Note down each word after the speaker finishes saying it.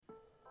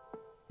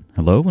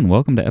Hello and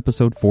welcome to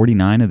episode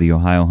 49 of the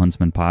Ohio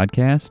Huntsman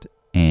Podcast.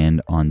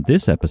 And on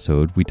this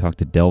episode, we talked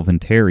to Delvin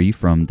Terry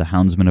from the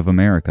Houndsmen of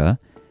America.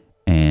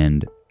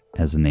 And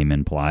as the name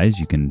implies,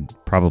 you can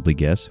probably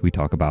guess, we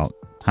talk about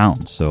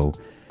hounds. So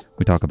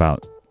we talk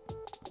about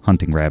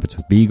hunting rabbits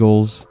with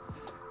beagles,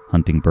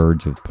 hunting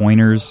birds with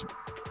pointers.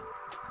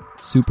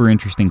 Super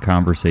interesting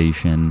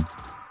conversation.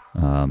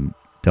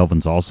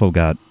 Delvin's also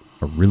got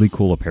a really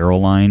cool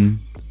apparel line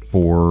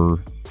for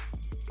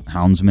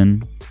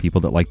houndsmen,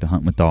 people that like to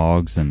hunt with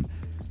dogs, and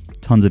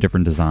tons of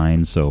different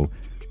designs. So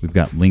we've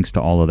got links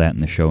to all of that in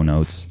the show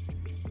notes.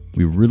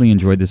 We really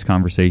enjoyed this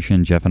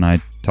conversation. Jeff and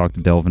I talked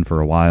to Delvin for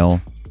a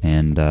while,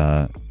 and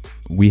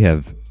we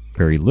have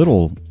very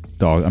little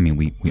dog. I mean,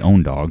 we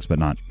own dogs, but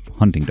not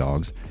hunting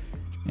dogs.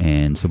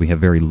 And so we have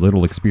very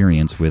little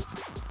experience with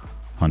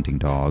hunting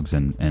dogs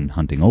and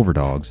hunting over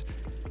dogs.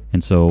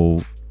 And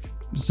so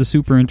it's a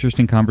super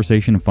interesting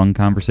conversation, a fun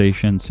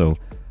conversation. So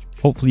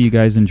hopefully you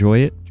guys enjoy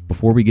it.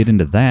 Before we get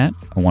into that,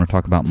 I want to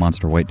talk about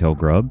Monster Whitetail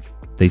Grub.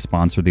 They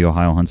sponsor the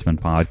Ohio Huntsman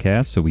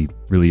Podcast, so we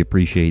really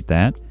appreciate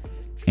that.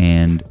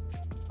 And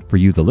for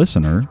you, the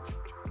listener,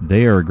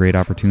 they are a great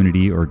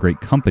opportunity or a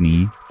great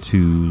company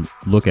to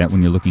look at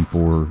when you're looking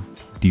for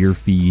deer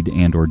feed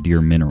and or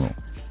deer mineral.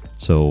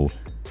 So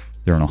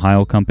they're an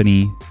Ohio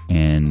company,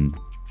 and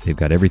they've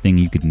got everything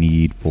you could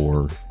need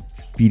for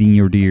feeding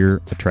your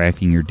deer,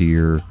 attracting your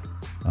deer,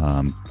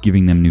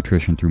 giving them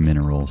nutrition through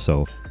mineral.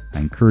 So I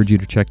encourage you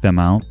to check them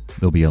out.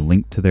 There'll be a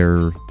link to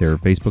their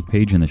Facebook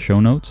page in the show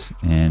notes,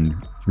 and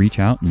reach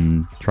out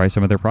and try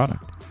some of their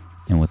product.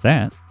 And with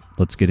that,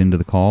 let's get into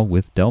the call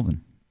with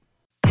Delvin.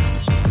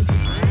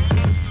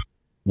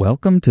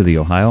 Welcome to the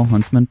Ohio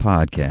Huntsman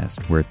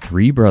Podcast, where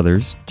three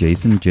brothers,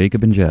 Jason,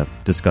 Jacob, and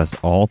Jeff, discuss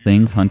all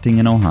things hunting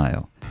in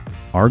Ohio.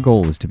 Our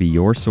goal is to be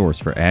your source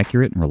for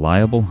accurate and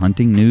reliable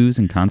hunting news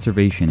and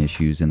conservation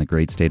issues in the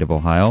great state of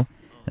Ohio,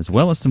 as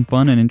well as some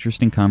fun and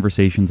interesting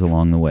conversations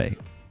along the way.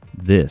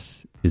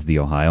 This is the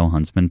Ohio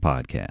Huntsman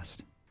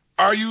Podcast.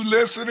 Are you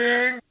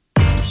listening?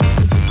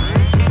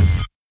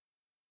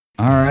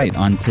 All right,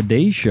 on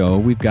today's show,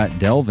 we've got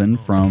Delvin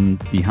from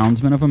the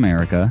Houndsmen of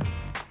America.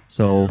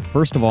 So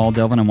first of all,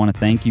 Delvin, I want to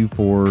thank you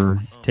for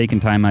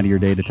taking time out of your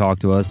day to talk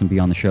to us and be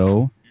on the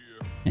show.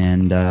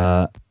 And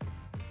I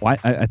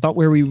thought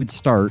where we would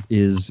start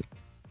is,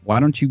 why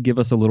don't you give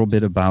us a little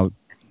bit about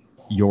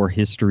your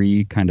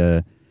history, kind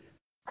of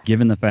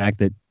given the fact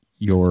that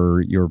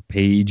your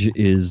page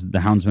is the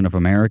Houndsmen of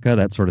America.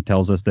 That sort of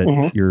tells us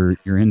that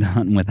you're into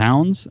hunting with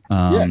hounds.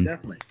 Yeah,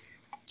 definitely.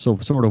 So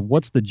sort of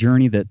what's the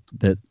journey that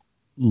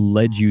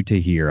led you to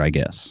here, I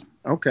guess?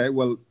 Okay.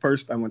 Well,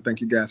 first I want to thank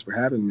you guys for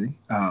having me.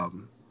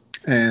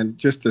 And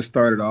just to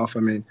start it off, I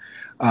mean,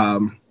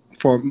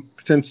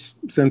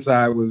 since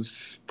I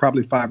was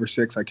probably 5 or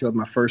 6, I killed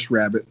my first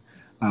rabbit.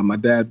 My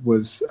dad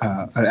was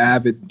an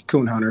avid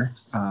coon hunter,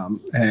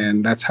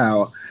 and that's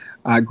how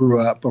I grew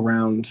up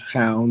around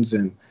hounds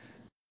and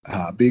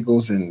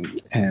beagles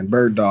and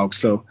bird dogs.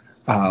 So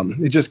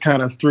it just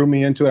kind of threw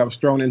me into it. I was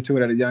thrown into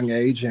it at a young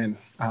age. And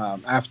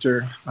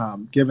after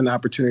given the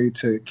opportunity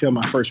to kill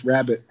my first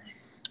rabbit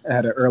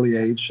at an early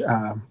age,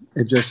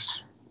 it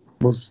just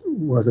was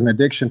an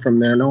addiction from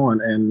there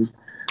on.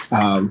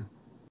 And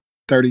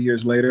 30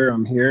 years later,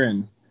 I'm here,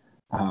 and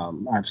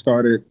I've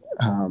started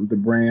the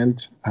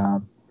brand,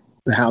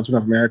 the Houndsmen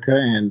of America,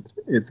 and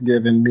it's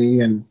given me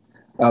and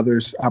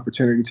others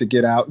opportunity to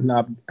get out and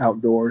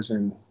outdoors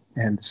and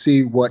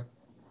see what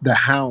the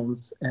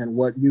hounds and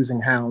what using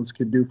hounds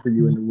could do for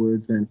you in the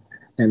woods, and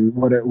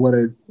what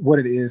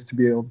it is to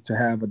be able to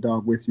have a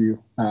dog with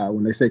you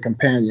when they say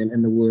companion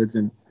in the woods,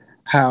 and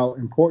how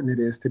important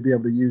it is to be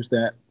able to use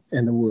that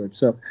in the woods.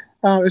 So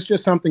it's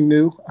just something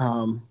new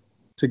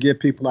to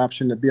give people the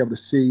option to be able to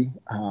see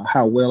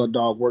how well a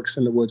dog works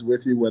in the woods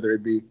with you, whether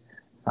it be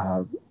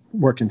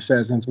working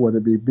pheasants, whether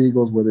it be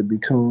beagles, whether it be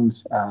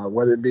coons,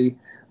 whether it be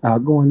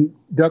going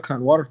duck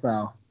hunt,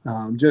 waterfowl.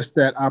 Just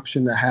that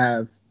option to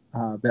have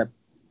that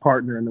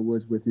partner in the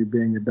woods with you,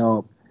 being a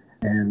dog,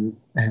 and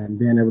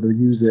being able to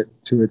use it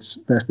to its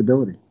best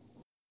ability.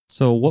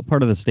 So what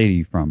part of the state are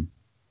you from?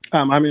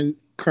 I'm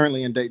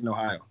currently in Dayton,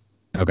 Ohio.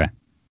 Okay.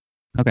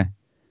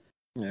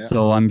 Yeah.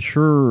 So I'm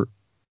sure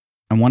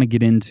I want to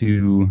get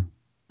into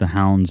the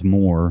hounds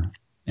more,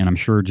 and I'm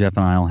sure Jeff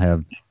and I'll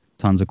have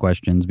tons of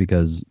questions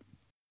because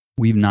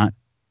we've not,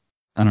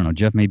 I don't know,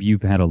 Jeff, maybe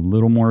you've had a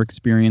little more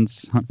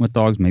experience hunting with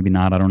dogs, maybe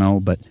not, I don't know,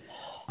 but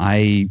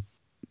I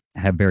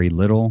have very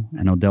little.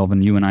 I know,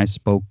 Delvin, you and I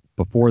spoke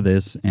before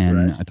this,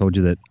 and right. I told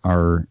you that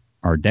our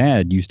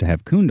dad used to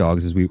have coon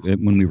dogs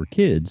when we were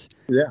kids.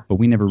 Yeah. But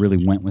we never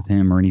really went with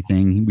him or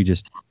anything.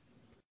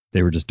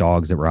 They were just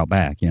dogs that were out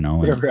back, you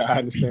know. And, I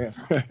understand.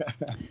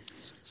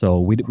 So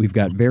we've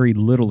got very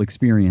little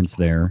experience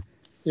there.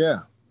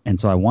 Yeah. And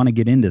so I want to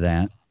get into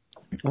that.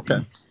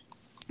 Okay.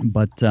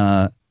 But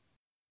so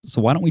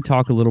why don't we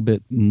talk a little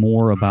bit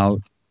more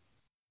about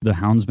the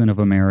Houndsmen of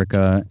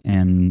America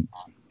and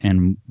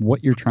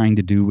what you're trying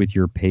to do with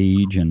your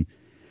page, and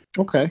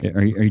okay,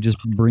 are you just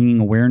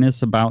bringing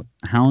awareness about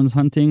hounds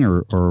hunting,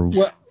 or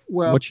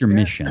what's your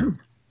mission?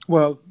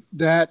 Well,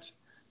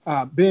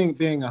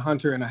 being a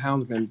hunter and a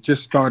houndsman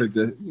just started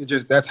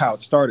that's how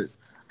it started.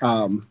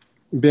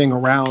 Being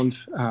around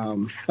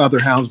other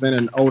houndsmen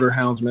and older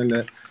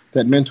houndsmen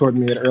that mentored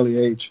me at an early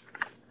age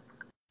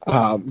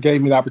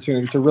gave me the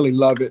opportunity to really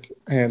love it.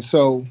 And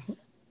so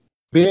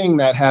having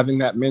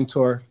that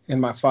mentor in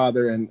my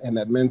father and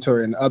that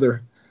mentor in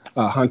other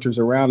hunters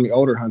around me,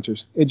 older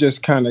hunters, it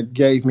just kind of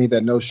gave me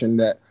that notion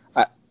that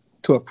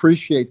to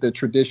appreciate the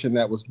tradition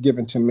that was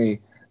given to me,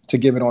 to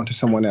give it on to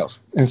someone else.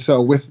 And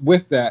so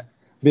with that,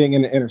 being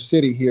in the inner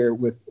city here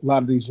with a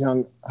lot of these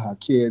young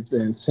kids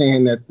and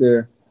seeing that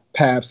their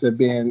paths are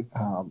being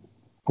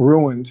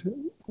ruined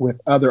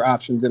with other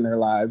options in their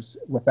lives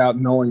without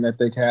knowing that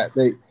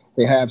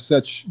they have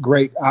such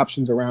great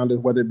options around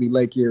it, whether it be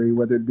Lake Erie,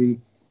 whether it be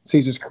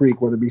Caesars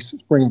Creek, whether it be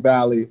Spring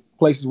Valley,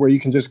 places where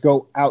you can just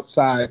go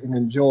outside and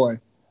enjoy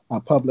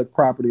public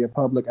property and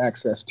public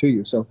access to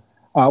you. So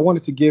I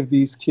wanted to give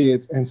these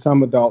kids and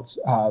some adults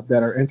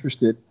that are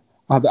interested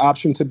the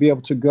option to be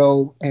able to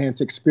go and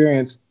to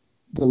experience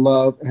the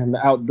love and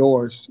the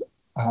outdoors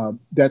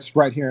that's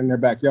right here in their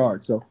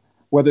backyard. So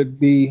whether it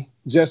be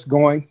just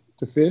going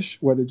to fish,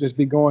 whether it just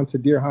be going to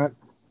deer hunt,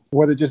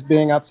 whether just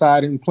being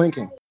outside and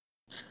plinking.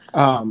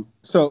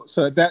 So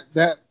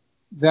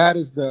that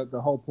is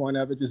the whole point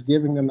of it, just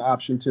giving them the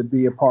option to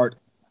be a part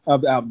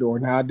of the outdoor.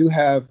 Now, I do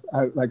have,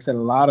 like I said, a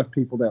lot of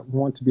people that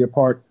want to be a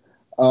part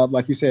of,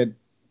 like you said,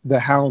 the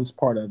hounds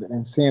part of it,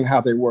 and seeing how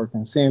they work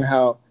and seeing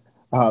how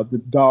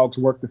the dogs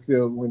work the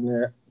field when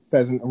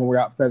we're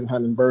out pheasant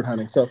hunting, bird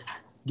hunting. So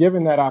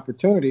given that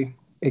opportunity,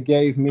 it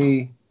gave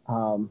me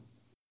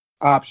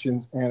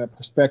options and a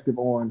perspective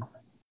on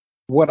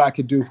what I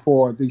could do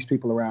for these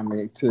people around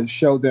me to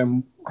show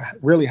them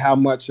really how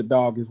much a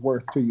dog is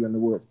worth to you in the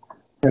woods.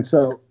 And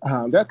so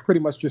that pretty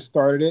much just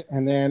started it.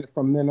 And then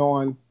from then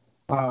on,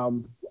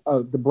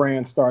 the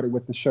brand started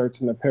with the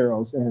shirts and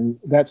apparels. And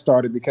that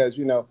started because,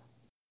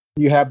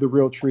 you have the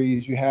Real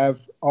Trees, you have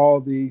all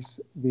these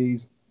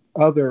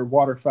other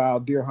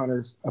waterfowl deer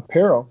hunters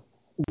apparel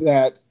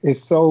that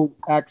is so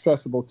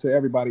accessible to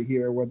everybody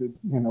here, whether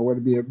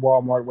it be at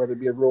Walmart, whether it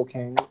be at Rural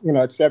King,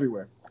 it's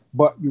everywhere.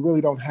 But you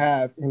really don't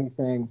have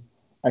anything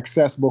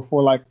accessible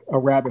for like a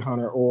rabbit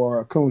hunter or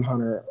a coon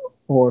hunter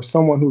or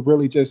someone who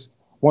really just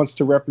wants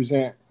to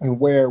represent and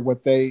wear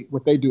what they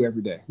do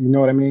every day. You know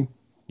what I mean?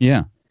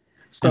 Yeah.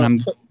 So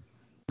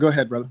go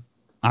ahead, brother.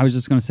 I was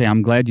just going to say,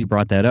 I'm glad you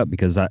brought that up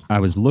because I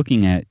was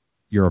looking at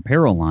your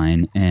apparel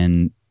line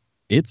and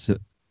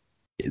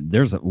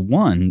there's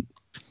one,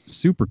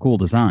 super cool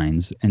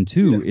designs, and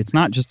two, it's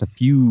not just a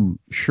few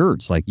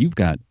shirts. Like you've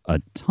got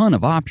a ton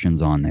of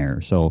options on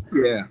there. So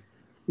yeah.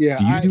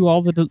 Do you do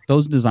all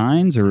those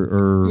designs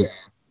or?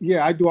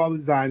 Yeah, I do all the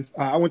designs.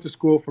 I went to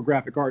school for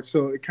graphic arts,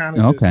 so it kind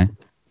of just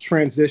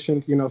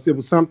transitioned. So it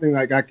was something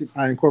like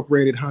I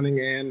incorporated hunting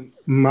and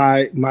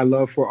my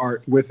love for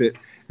art with it,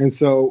 and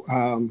so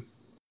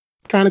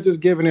kind of just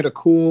giving it a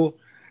cool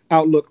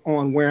outlook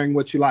on wearing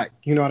what you like.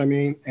 You know what I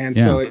mean? And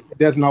so it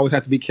doesn't always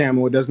have to be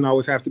camo. It doesn't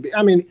always have to be.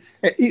 I mean,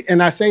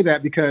 and I say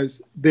that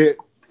because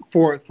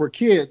for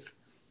kids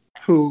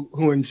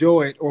who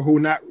enjoy it or who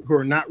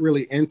are not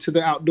really into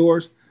the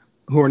outdoors,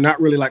 who are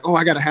not really like, oh,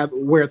 I got to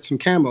wear some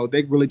camo.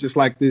 They really just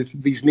like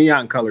these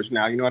neon colors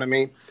now. You know what I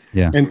mean?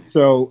 Yeah. And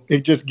so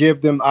it just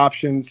gives them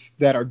options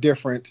that are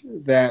different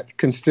that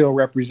can still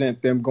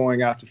represent them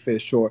going out to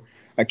fish, or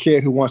a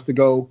kid who wants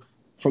to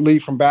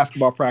leave from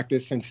basketball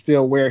practice and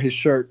still wear his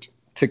shirt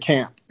to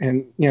camp.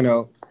 And,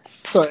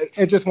 so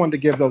it just wanted to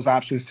give those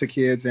options to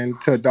kids and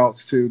to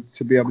adults to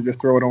be able to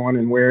just throw it on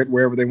and wear it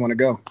wherever they want to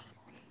go.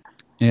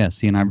 Yeah,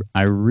 see, and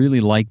I really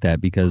like that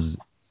because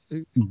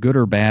good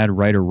or bad,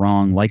 right or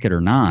wrong, like it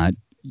or not,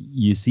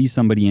 you see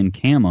somebody in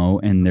camo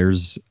and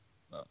there's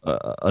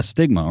a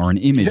stigma or an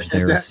image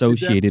there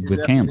associated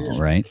with camo,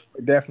 right?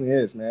 It definitely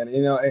is, man.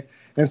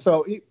 And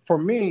so for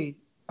me,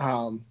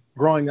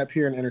 growing up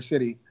here in the inner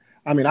city,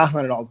 I mean, I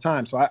hunted all the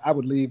time. So I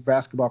would leave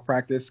basketball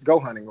practice, go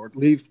hunting, or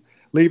leave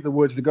the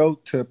woods to go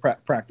to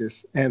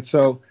practice. And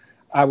so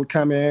I would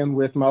come in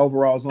with my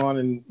overalls on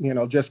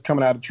and, just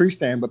coming out of tree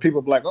stand. But people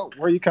would be like, oh,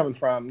 where are you coming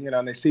from?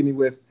 And they see me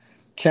with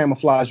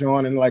camouflage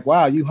on and like,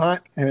 wow, you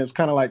hunt? And it's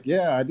kind of like,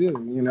 yeah, I do.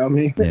 You know what I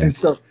mean? Yeah. And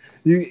so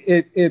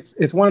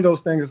it's one of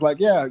those things. It's like,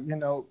 yeah,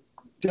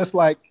 just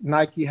like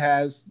Nike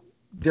has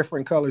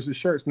different colors of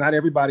shirts. Not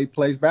everybody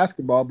plays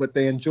basketball, but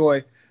they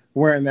enjoy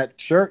wearing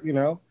that shirt,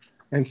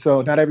 And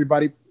so not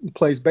everybody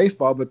plays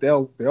baseball, but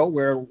they'll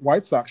wear a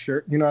White Sox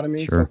shirt. You know what I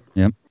mean? Sure. So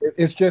yep.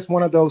 It's just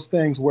one of those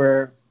things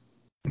where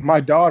my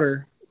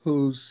daughter,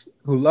 who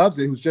loves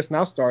it, who's just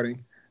now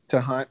starting to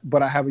hunt,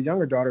 but I have a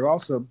younger daughter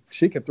also.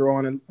 She could throw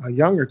on a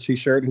younger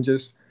T-shirt and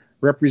just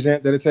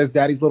represent that it says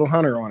Daddy's Little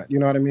Hunter on it. You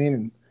know what I mean?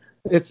 And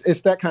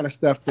it's that kind of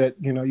stuff that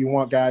you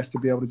want guys to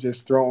be able to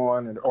just throw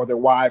on, or their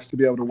wives to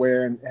be able to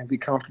wear and be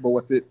comfortable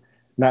with it.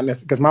 Not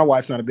necessarily because my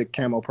wife's not a big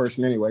camo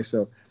person anyway,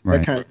 so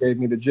that kind of gave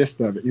me the gist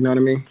of it. You know what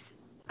I mean?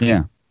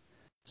 Yeah.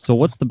 So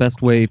what's the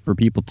best way for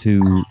people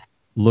to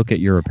look at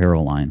your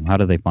apparel line? How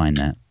do they find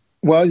that?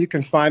 Well, you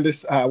can find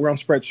us. We're on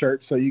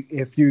Spreadshirt. So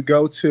if you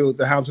go to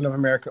the Houndsman of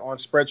America on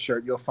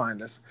Spreadshirt, you'll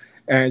find us.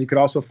 And you could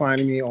also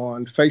find me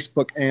on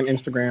Facebook and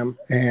Instagram.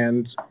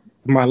 And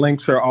my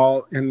links are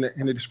all in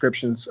the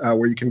descriptions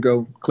where you can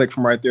go click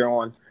from right there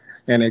on.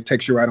 And it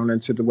takes you right on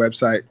into the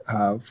website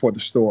for the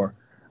store.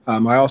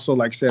 I also,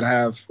 like I said,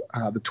 have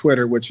the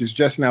Twitter, which is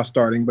just now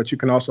starting. But you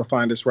can also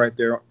find us right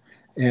there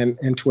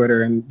in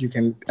Twitter. And you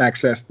can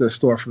access the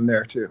store from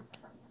there, too.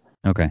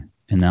 Okay.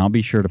 And I'll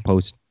be sure to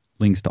post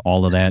links to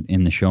all of that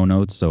in the show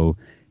notes. So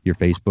your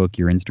Facebook,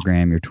 your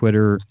Instagram, your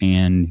Twitter,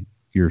 and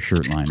your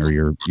shirt line, or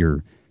your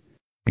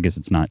I guess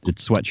it's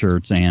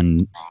sweatshirts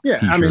and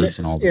t-shirts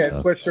and all this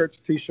stuff.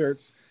 Sweatshirts,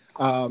 t-shirts.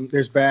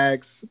 There's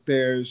bags,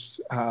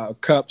 there's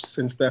cups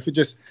and stuff.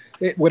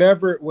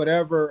 Whatever.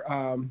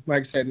 Like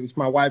I said, if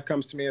my wife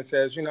comes to me and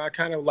says, I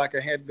kind of like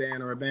a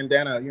headband or a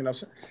bandana,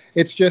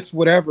 it's just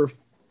whatever.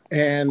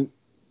 And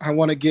I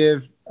want to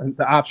give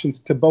the options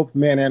to both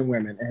men and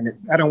women. And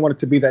I don't want it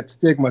to be that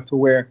stigma to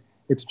where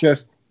it's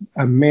just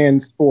a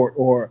men's sport,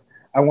 or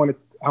I want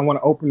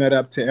to open that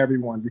up to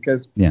everyone,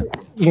 because,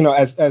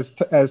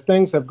 as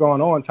things have gone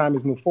on, time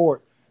has moved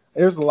forward.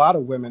 There's a lot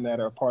of women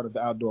that are a part of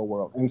the outdoor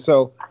world. And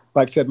so,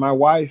 like I said, my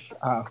wife,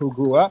 who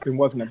grew up and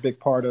wasn't a big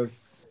part of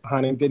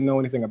hunting, didn't know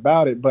anything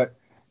about it, but,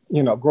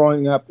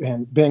 growing up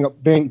and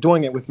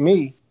doing it with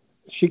me,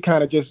 she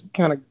kind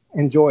of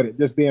enjoyed it,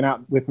 just being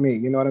out with me.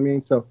 You know what I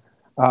mean? So,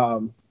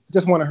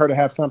 just wanted her to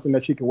have something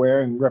that she could wear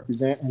and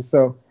represent. And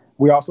so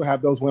we also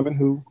have those women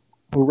who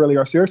really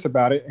are serious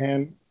about it,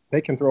 and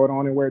they can throw it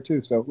on and wear it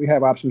too. So we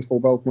have options for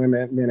both men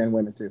and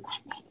women too.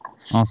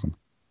 Awesome.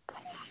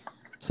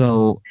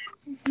 So,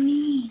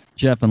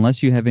 Jeff,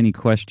 unless you have any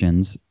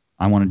questions,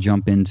 I want to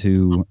jump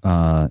into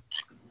the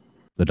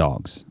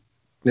dogs.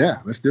 Yeah,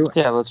 let's do it.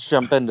 Yeah, let's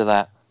jump into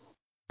that.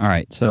 All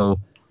right. So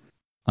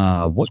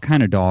what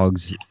kind of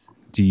dogs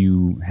do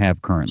you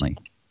have currently?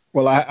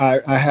 Well,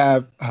 I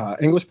have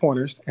English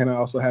pointers, and I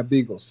also have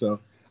beagles. So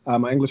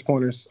my English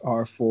pointers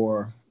are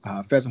for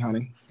pheasant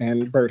hunting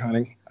and bird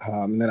hunting.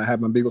 And then I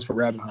have my beagles for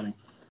rabbit hunting.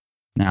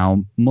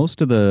 Now,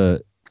 most of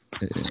the,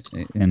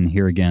 and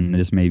here again,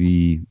 this may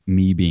be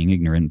me being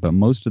ignorant, but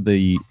most of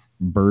the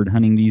bird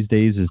hunting these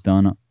days is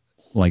done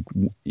like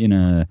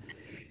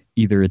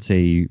either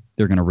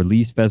they're going to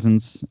release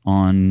pheasants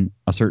on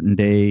a certain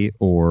day,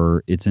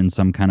 or it's in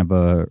some kind of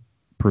a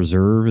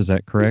preserve. Is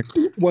that correct?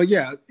 Well,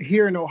 yeah.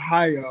 Here in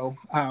Ohio,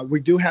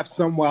 we do have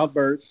some wild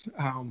birds,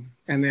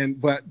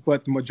 but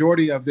the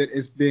majority of it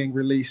is being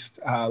released.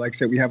 Like I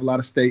said, we have a lot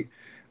of state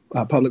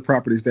public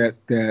properties that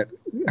the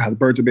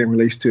birds are being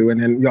released to,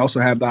 and then we also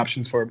have the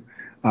options for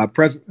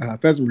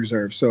pheasant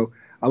reserves. So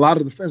a lot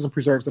of the pheasant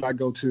preserves that I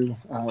go to,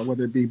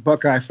 whether it be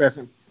Buckeye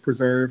Pheasant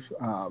Preserve,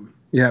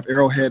 you have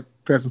Arrowhead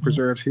Pheasant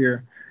Preserves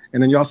here,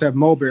 and then you also have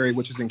Mulberry,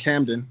 which is in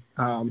Camden,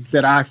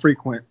 that I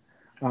frequent.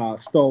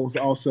 Stoles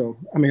also.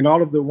 I mean,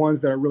 all of the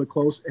ones that are really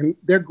close, and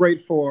they're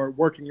great for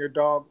working your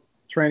dog,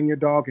 training your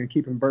dog, and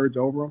keeping birds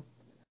over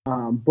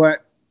them.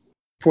 But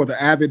for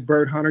the avid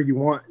bird hunter, you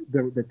want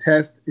the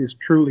test is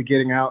truly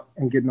getting out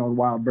and getting those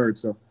wild birds.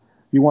 So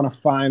you want to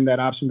find that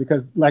option,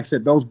 because, like I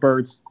said, those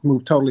birds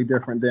move totally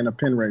different than a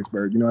pen raised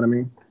bird. You know what I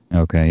mean?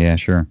 Okay. Yeah.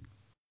 Sure.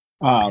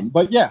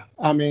 But yeah,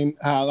 I mean,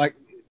 like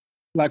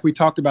we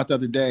talked about the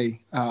other day,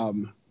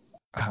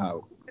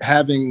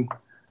 having.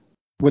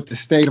 With the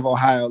state of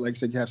Ohio, like I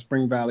said, you have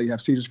Spring Valley, you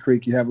have Cedars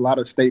Creek, you have a lot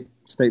of state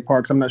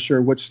parks. I'm not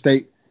sure which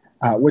state,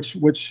 which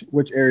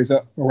areas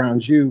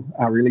around you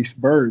release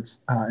birds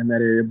in that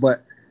area,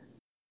 but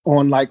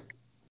on like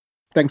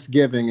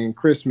Thanksgiving and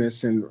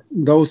Christmas and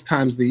those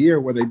times of the year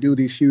where they do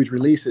these huge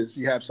releases,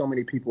 you have so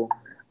many people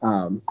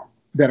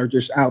that are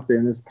just out there,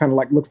 and it's kind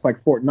of looks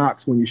like Fort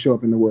Knox when you show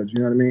up in the woods. You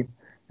know what I mean?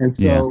 And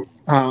so,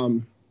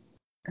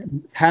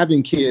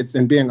 having kids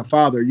and being a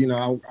father,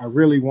 I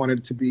really wanted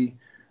it to be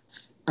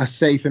a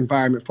safe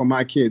environment for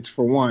my kids,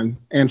 for one,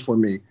 and for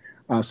me.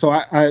 So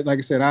I like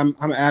I said, I'm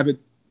an avid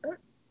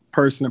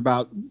person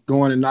about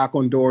going and knock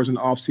on doors in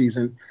the off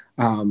season,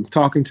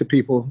 talking to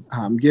people,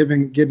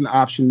 getting the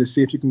option to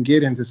see if you can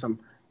get into some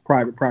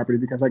private property,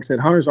 because, like I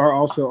said, hunters are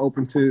also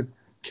open to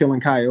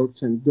killing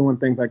coyotes and doing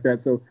things like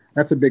that. So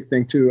that's a big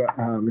thing too.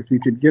 If you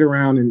could get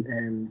around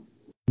and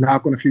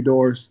knock on a few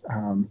doors,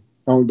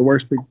 the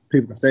worst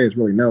people can say is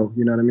really no.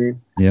 You know what I mean?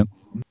 Yep.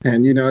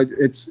 And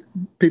it's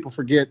people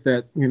forget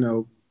that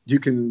you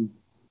can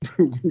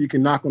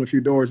knock on a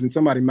few doors and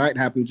somebody might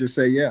happen to just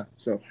say yeah.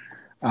 So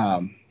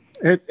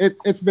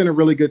it's been a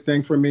really good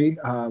thing for me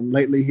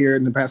lately. Here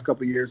in the past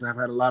couple of years, I've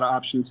had a lot of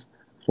options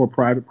for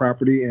private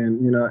property,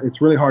 and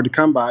it's really hard to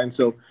come by. And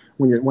so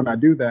when I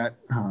do that,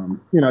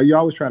 you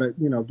always try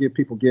to give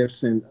people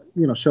gifts and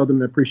show them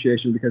the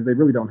appreciation, because they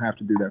really don't have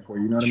to do that for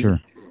you. You know what I mean?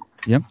 Sure.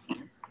 Yep.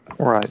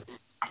 Right.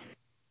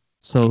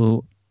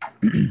 So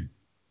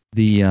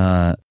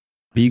the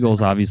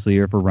beagles obviously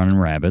are for running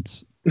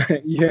rabbits.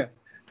 Yeah.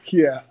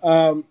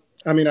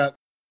 I mean,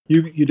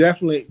 you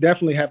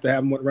definitely have to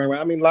have them running.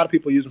 I mean, a lot of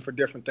people use them for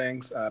different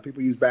things.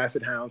 People use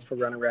basset hounds for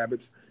running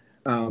rabbits.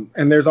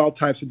 And there's all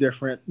types of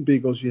different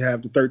beagles. You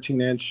have the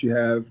 13-inch, you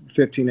have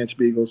 15-inch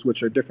beagles,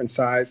 which are different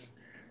size.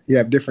 You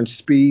have different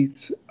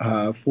speeds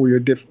for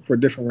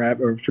different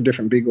rabbit or for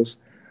different beagles.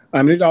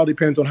 It all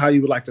depends on how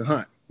you would like to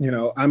hunt.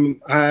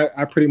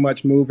 I pretty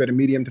much move at a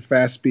medium to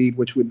fast speed,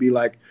 which would be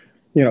like,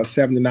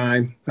 7 to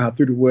 9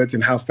 through the woods,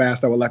 and how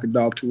fast I would like a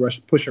dog to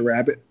push a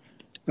rabbit.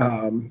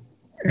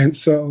 And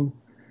so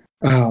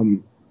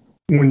when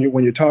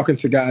you're talking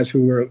to guys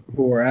who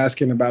are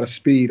asking about a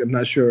speed, I'm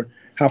not sure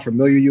how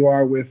familiar you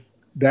are with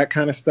that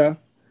kind of stuff.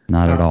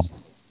 Not at all.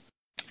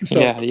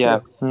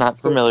 Not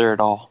familiar at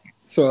all.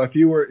 So if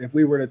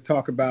we were to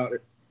talk about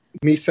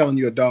me selling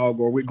you a dog,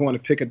 or we're going to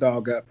pick a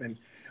dog up and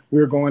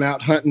we're going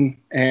out hunting,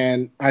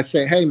 and I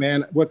say, hey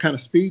man, what kind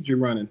of speed you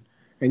running?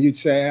 And you'd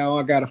say, oh,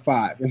 I got a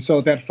 5. And so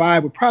that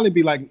 5 would probably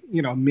be like,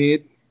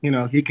 mid,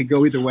 he could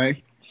go either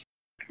way.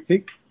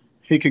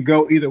 He could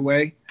go either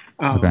way.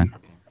 Okay.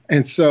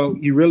 And so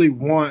you really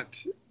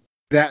want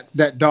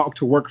that dog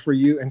to work for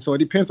you. And so it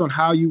depends on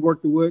how you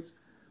work the woods.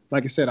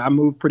 Like I said, I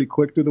move pretty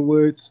quick through the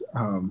woods.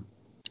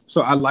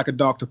 So I like a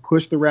dog to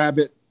push the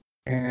rabbit.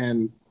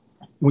 And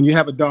when you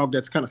have a dog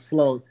that's kind of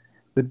slow,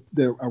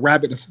 a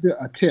rabbit is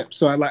a tip.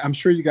 So I'm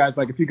sure you guys,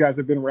 like if you guys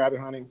have been rabbit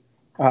hunting,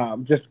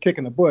 just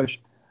kicking the bush,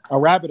 a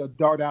rabbit will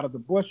dart out of the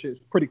bushes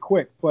pretty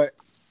quick, but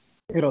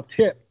it'll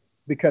tip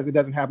because it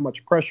doesn't have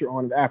much pressure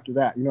on it after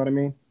that. You know what I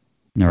mean?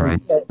 All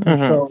right.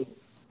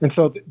 And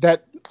so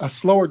that a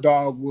slower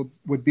dog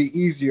would be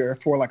easier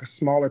for like a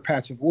smaller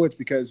patch of woods,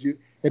 because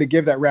it'd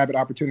give that rabbit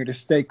opportunity to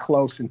stay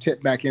close and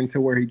tip back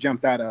into where he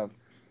jumped out of.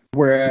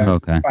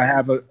 Whereas if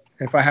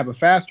I have a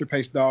faster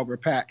paced dog or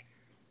pack,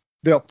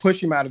 they'll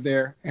push him out of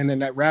there, and then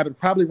that rabbit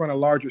probably run a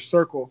larger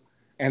circle,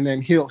 and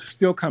then he'll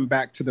still come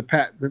back to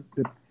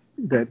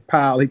that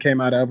pile he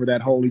came out of, or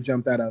that hole he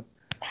jumped out of.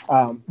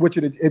 Which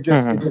it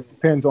just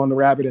depends on the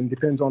rabbit and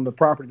depends on the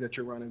property that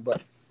you're running.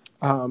 But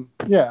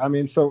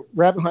so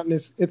rabbit hunting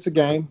it's a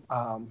game.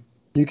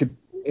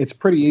 It's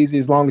pretty easy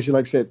as long as you,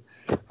 like I said,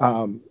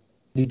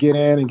 you get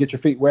in and get your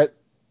feet wet,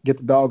 get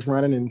the dogs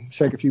running, and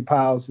shake a few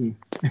piles and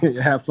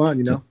have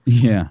fun.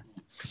 Yeah.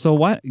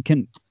 So I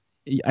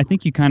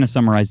think you kind of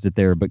summarized it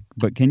there, but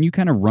can you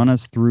kind of run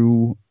us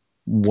through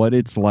what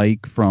it's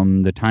like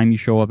from the time you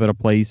show up at a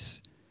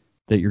place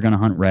that you're going to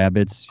hunt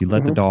rabbits, you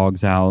let the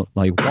dogs out,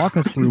 like walk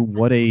us through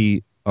what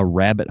a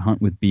rabbit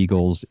hunt with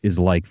beagles is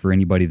like for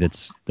anybody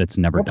that's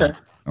never done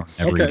it or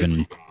never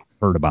even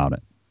heard about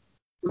it.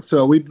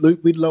 So we'd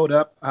load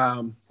up.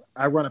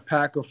 I run a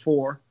pack of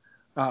 4.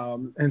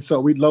 And so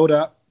we'd load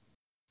up,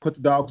 put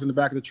the dogs in the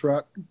back of the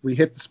truck. We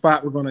hit the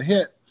spot we're going to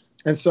hit.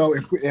 And so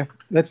if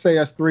let's say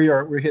us 3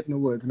 we're hitting the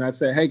woods, and I'd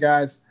say, hey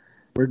guys,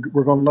 we're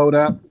going to load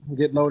up,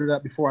 get loaded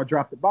up before I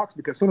drop the box,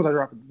 because as soon as I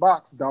drop the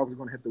box, the dogs are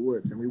going to hit the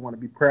woods, and we want to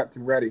be prepped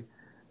and ready,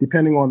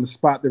 depending on the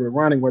spot that we're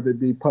running, whether it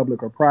be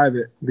public or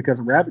private, because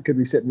a rabbit could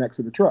be sitting next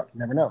to the truck. You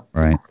never know.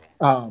 Right.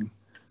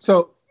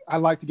 So I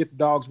like to get the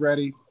dogs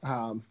ready,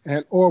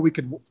 or we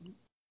could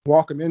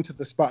walk them into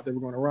the spot that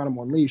we're going to run them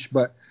on leash.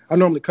 But I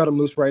normally cut them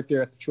loose right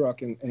there at the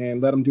truck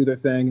and let them do their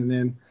thing. And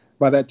then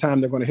by that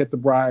time, they're going to hit the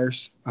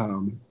briars.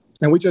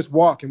 And we just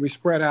walk and we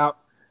spread out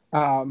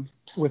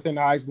within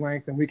eyes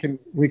length, and we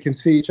can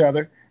see each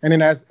other. And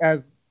then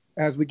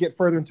as we get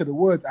further into the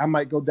woods, I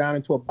might go down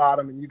into a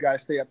bottom and you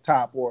guys stay up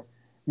top, or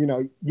you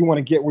want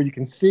to get where you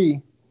can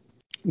see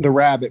the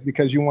rabbit,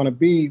 because you want to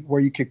be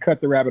where you could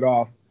cut the rabbit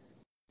off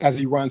as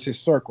he runs his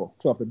circle.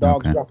 So if the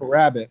dogs drop a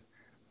rabbit,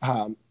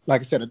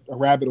 like I said, a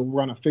rabbit will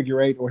run a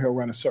figure 8 or he'll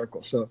run a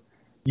circle. So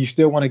you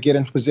still want to get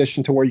in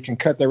position to where you can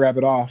cut the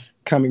rabbit off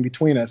coming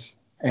between us,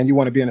 and you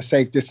want to be in a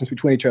safe distance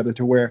between each other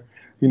to where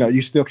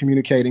you're still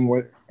communicating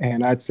with.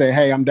 And I'd say,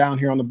 hey, I'm down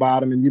here on the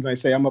bottom, and you may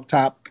say I'm up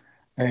top,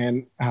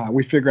 and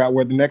we figure out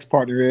where the next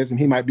partner is, and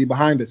he might be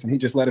behind us, and he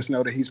just let us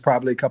know that he's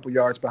probably a couple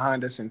yards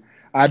behind us, and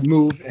I'd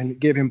move and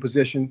give him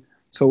position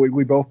so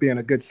we both be in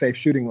a good, safe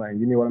shooting lane.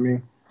 You know what I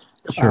mean?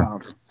 Sure.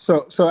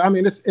 So I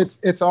mean,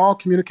 it's all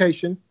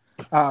communication.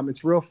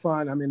 It's real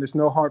fun. I mean, there's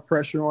no hard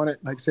pressure on it.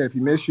 Like I said, if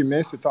you miss, you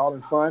miss. It's all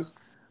in fun.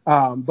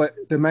 But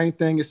the main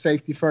thing is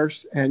safety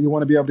first, and you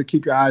want to be able to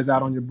keep your eyes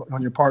out on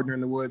your partner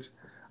in the woods.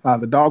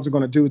 The dogs are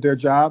going to do their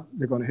job.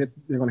 They're going to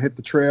hit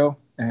the trail,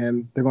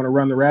 and they're going to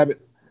run the rabbit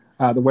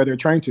the way they're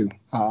trained to.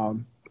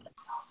 I'm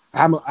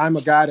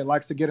a guy that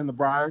likes to get in the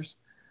briars.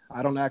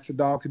 I don't ask a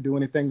dog to do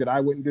anything that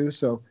I wouldn't do.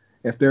 So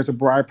if there's a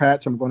briar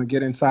patch, I'm going to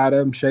get inside of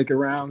them, shake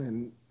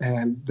around,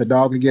 and the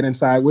dog will get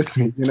inside with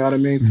me. You know what I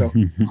mean? So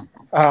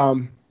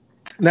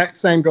that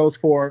same goes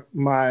for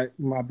my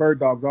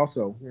bird dogs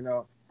also.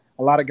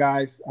 A lot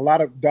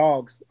of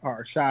dogs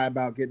are shy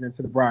about getting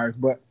into the briars,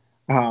 but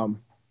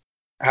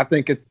I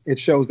think it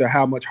shows that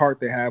how much heart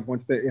they have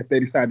if they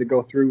decide to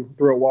go through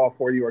a wall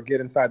for you, or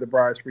get inside the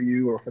briars for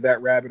you, or for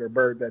that rabbit or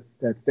bird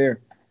that's there.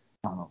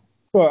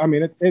 So I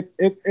mean,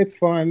 it's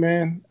fun,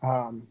 man.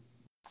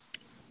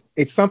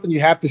 It's something you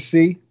have to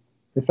see.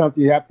 It's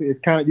something it's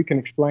kind of, you can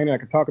explain it. I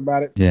can talk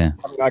about it. Yeah.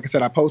 Like I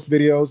said, I post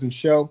videos and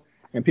show,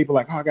 and people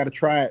are like, oh, I got to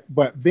try it.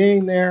 But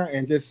being there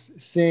and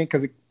just seeing,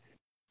 because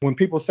when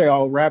people say,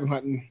 oh, rabbit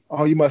hunting,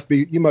 oh, you must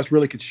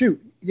really could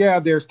shoot.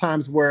 there's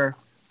times where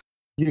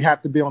you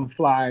have to be on the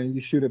fly and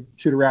you shoot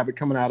a rabbit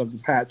coming out of the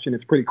patch and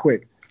it's pretty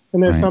quick.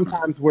 And there's some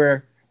times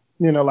where,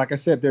 like I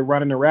said, they're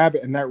running a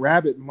rabbit and that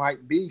rabbit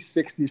might be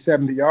 60,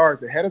 70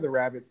 yards ahead of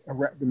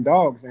the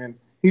dogs. And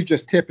he's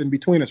just tipping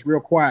between us real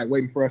quiet,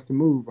 waiting for us to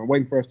move or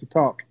waiting for us to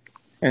talk.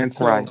 And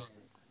so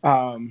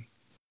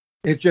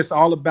it's just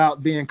all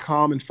about being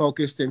calm and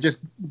focused and just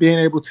being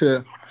able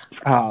to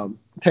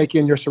take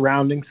in your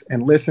surroundings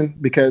and listen,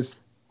 because,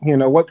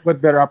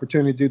 what better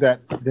opportunity to do that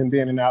than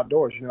being in the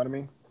outdoors? You know what I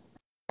mean?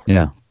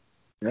 Yeah.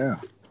 Yeah.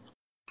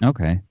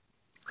 Okay.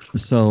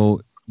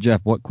 So,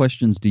 Jeff, what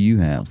questions do you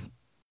have?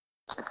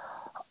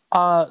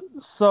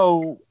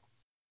 So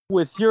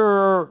with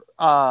your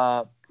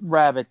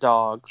rabbit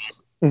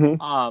dogs,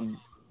 Mm-hmm.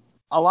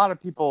 A lot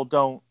of people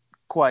don't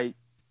quite,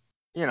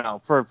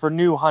 for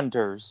new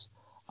hunters,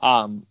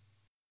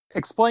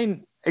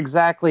 explain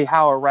exactly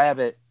how a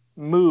rabbit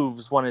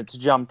moves when it's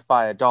jumped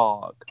by a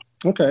dog.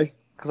 Okay.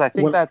 Because I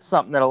think that's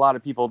something that a lot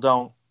of people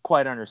don't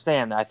quite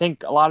understand. I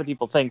think a lot of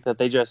people think that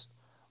they just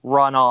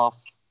run off,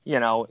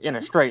 in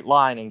a straight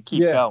line and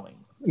keep going.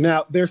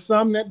 Now, there's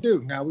some that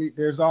do. Now,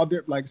 there's all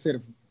different. Like I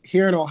said,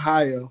 here in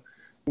Ohio,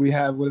 we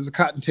have what is a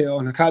cottontail,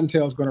 and a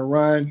cottontail is going to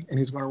run, and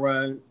he's going to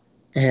run,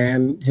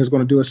 and he's going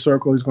to do a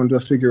circle. He's going to do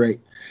a figure eight.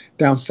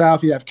 Down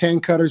south, you have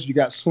cane cutters. You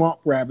got swamp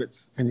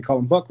rabbits, and you call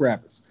them buck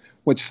rabbits,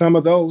 which some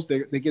of those,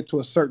 they get to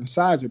a certain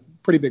size. They're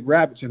pretty big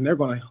rabbits, and they're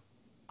going to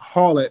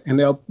haul it, and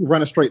they'll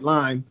run a straight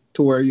line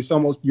to where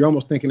you're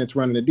almost thinking it's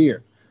running a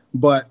deer.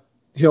 But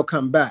he'll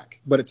come back.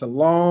 But it's a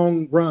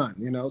long run,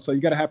 so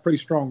you got to have pretty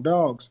strong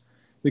dogs,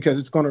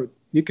 because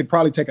you could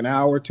probably take an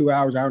hour, 2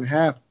 hours, hour and a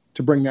half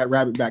to bring that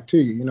rabbit back to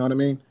you. You know what I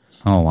mean?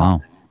 Oh,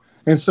 wow.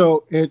 And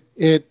so it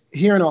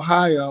here in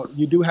Ohio,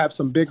 you do have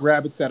some big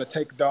rabbits that'll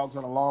take dogs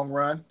on a long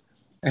run.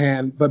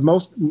 But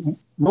most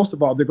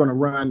of all, they're going to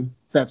run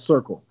that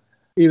circle.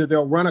 Either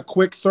they'll run a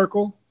quick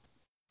circle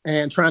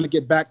and trying to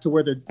get back to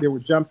where they were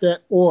jumped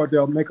at, or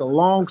they'll make a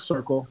long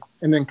circle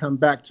and then come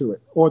back to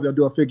it, or they'll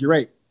do a figure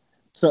eight.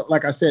 So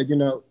like I said,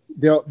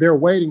 they're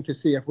waiting to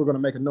see if we're going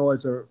to make a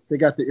noise, or they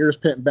got the ears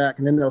pinned back,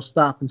 and then they'll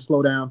stop and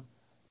slow down,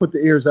 put the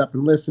ears up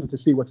and listen to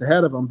see what's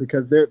ahead of them,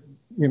 because they're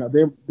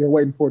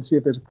waiting to see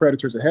if there's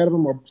predators ahead of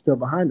them or still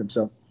behind them.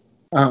 So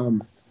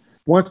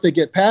once they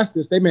get past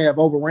this, they may have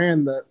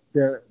overran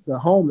the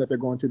home that they're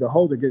going to, the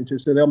hole they're getting to,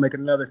 so they'll make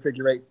another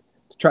figure eight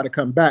to try to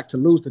come back to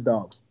lose the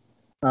dogs.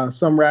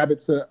 Some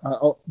rabbits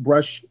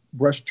brush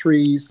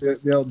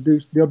trees. They'll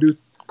do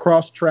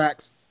cross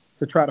tracks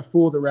to try to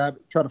fool the rabbit,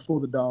 try to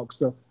fool the dog.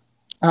 So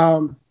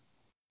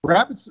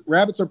rabbits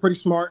are pretty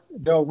smart.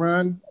 They'll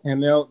run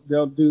and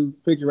they'll do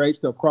figure eights.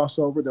 They'll cross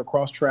over. They'll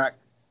cross track.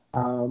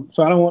 So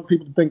I don't want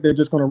people to think they're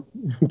just going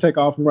to take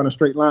off and run a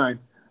straight line.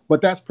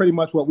 But that's pretty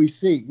much what we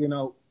see.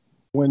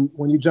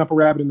 When you jump a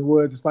rabbit in the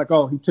woods, it's like,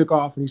 oh, he took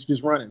off and he's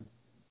just running.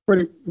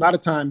 A lot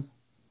of times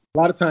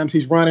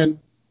he's running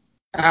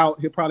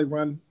out. He'll probably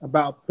run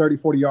about 30,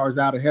 40 yards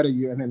out ahead of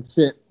you and then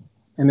sit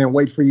and then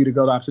wait for you to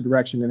go the opposite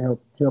direction, and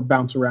he'll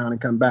bounce around and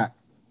come back.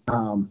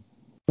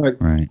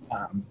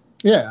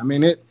 Yeah, I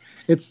mean,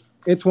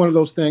 it's one of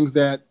those things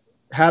that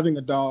having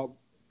a dog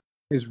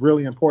is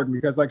really important,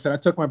 because like I said, I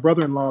took my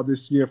brother-in-law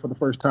this year for the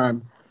first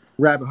time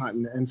rabbit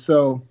hunting. And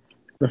so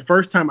the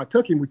first time I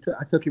took him,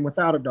 I took him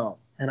without a dog,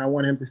 and I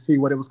wanted him to see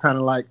what it was kind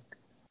of like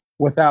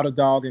without a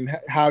dog, and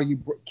how you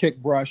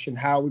kick brush and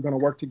how we're going to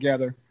work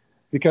together,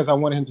 because I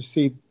wanted him to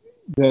see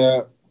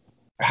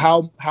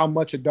how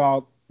much a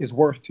dog is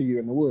worth to you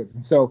in the woods.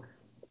 And so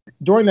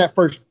during that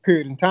first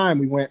period in time,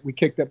 we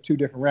kicked up 2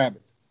 different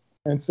rabbits.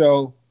 And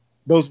so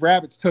those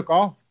rabbits took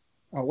off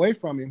away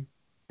from him,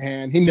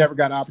 and he never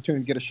got an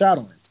opportunity to get a shot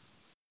on him.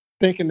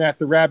 Thinking that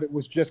the rabbit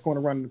was just going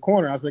to run in the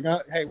corner, I was like,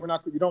 hey,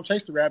 you don't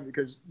chase the rabbit,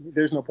 because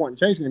there's no point in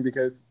chasing him,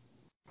 because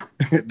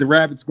the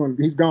rabbit's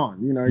he's gone.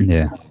 You're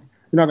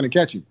not going to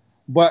catch him.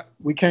 But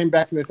we came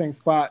back to the same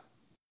spot,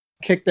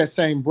 kicked that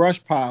same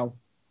brush pile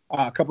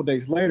a couple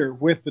days later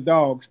with the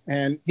dogs,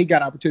 and he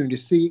got an opportunity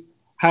to see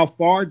how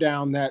far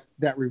down that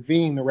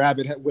ravine the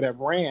rabbit would have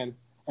ran,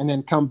 and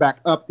then come back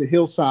up the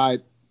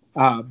hillside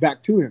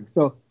back to him.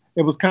 So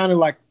it was kind of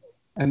like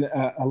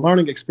a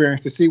learning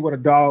experience to see what a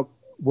dog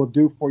will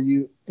do for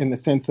you in the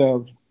sense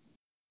of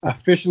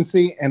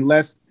efficiency and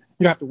less.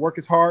 You don't have to work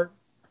as hard.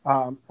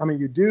 I mean,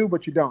 you do,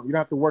 but you don't. You don't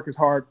have to work as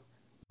hard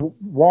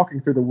walking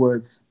through the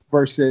woods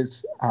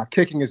versus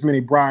kicking as many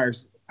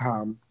briars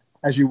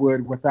as you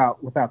would without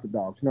the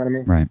dogs. You know what I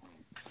mean? Right.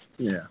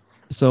 Yeah.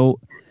 So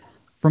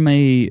from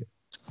a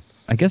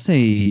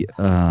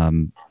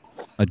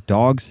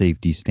dog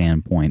safety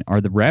standpoint,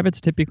 are the rabbits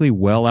typically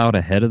well out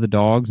ahead of the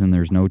dogs and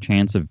there's no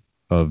chance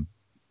of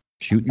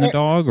shooting the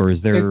dog, or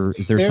is there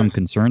some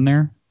concern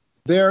there?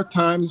 There are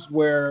times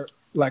where,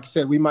 like I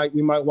said, we might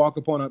walk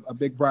upon a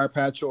big briar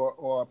patch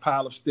or a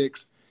pile of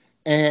sticks,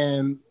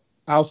 and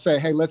I'll say,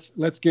 hey,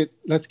 let's get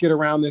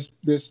around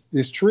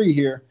this tree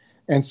here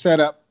and set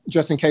up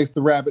just in case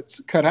the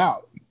rabbits cut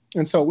out.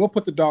 And so we'll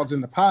put the dogs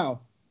in the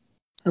pile,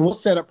 and we'll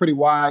set up pretty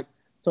wide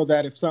so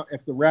that if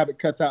the rabbit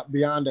cuts out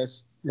beyond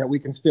us, that we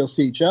can still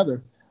see each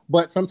other.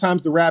 But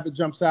sometimes the rabbit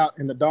jumps out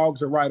and the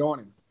dogs are right on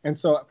him. And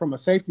so from a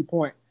safety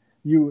point,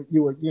 you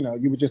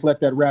would just let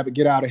that rabbit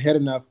get out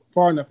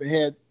far enough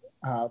ahead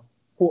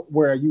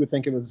where you would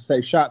think it was a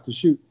safe shot to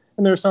shoot.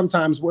 And there are some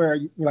times where,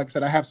 like I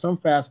said, I have some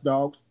fast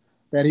dogs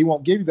that he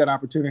won't give you that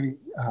opportunity.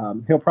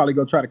 He'll probably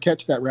go try to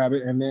catch that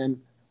rabbit, and then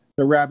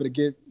the rabbit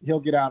he'll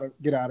get out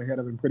ahead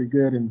of him pretty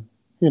good, and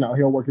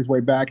he'll work his way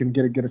back and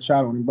get a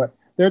shot on him. But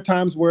there are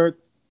times where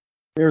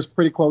there's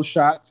pretty close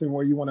shots and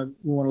where you want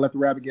to let the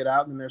rabbit get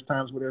out, and there's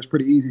times where there's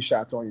pretty easy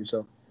shots on you.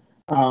 So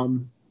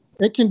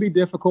it can be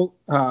difficult,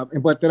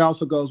 but that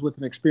also goes with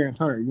an experienced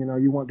hunter.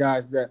 You want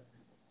guys that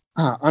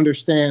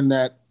understand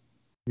that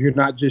you're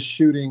not just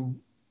shooting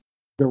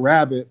the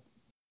rabbit,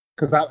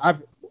 because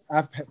I've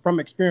from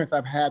experience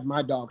I've had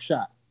my dog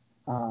shot.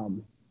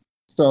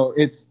 So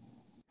it's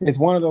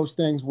one of those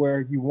things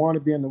where you want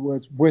to be in the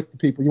woods with the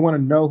people. You want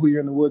to know who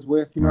you're in the woods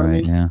with. You know what I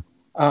mean? Yeah.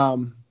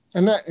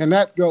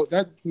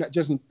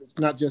 It's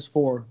not just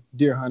for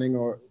deer hunting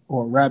or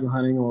rabbit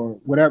hunting or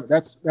whatever.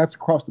 That's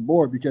across the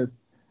board, because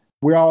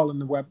we're all in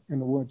the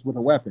woods with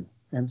a weapon,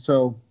 and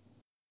so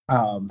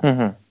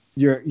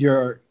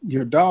your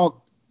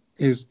dog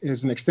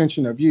is an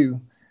extension of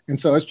you, and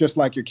so it's just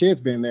like your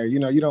kids being there. You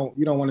don't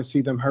want to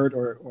see them hurt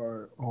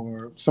or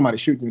somebody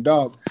shooting your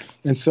dog,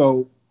 and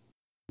so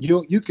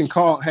you can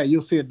call. Hey, you'll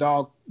see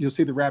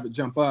the rabbit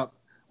jump up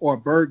or a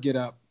bird get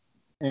up,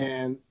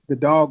 and the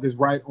dog is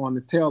right on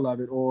the tail of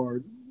it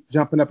or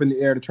jumping up in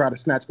the air to try to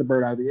snatch the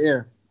bird out of the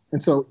air.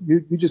 And so you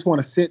just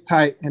want to sit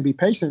tight and be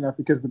patient enough,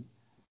 because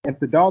if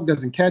the dog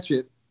doesn't catch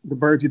it, the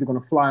bird's either going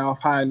to fly off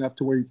high enough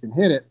to where you can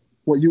hit it.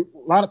 A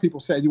lot of people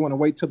say you want to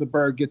wait till the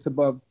bird gets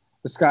above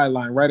the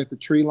skyline, right at the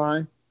tree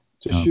line,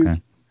 to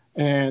shoot.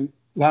 And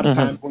a lot of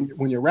times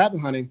when you're rabbit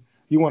hunting,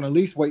 you want to at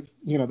least wait,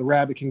 the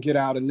rabbit can get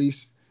out at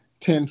least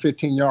 10,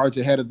 15 yards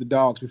ahead of the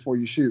dogs before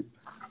you shoot.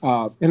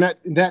 And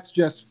that's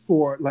just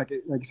for, like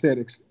you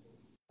said,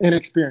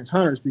 inexperienced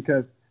hunters,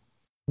 because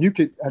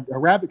a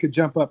rabbit could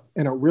jump up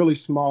in a really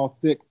small,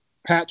 thick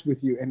patch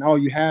with you, and all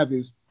you have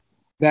is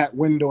that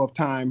window of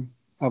time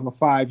of a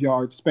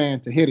 5-yard span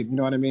to hit him. You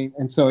know what I mean?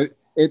 And so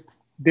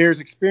there's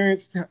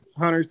experienced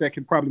hunters that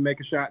can probably make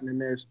a shot, and then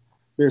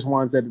there's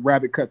ones that the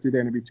rabbit cut through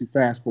there and it'd be too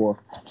fast for.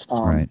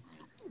 Right.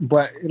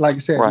 But like I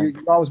said,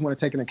 you always want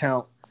to take into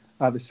account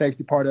the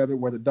safety part of it,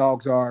 where the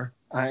dogs are.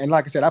 And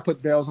like I said, I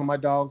put bells on my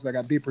dogs. I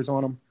got beepers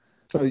on them,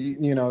 so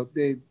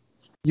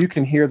you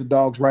can hear the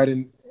dogs right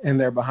in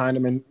there behind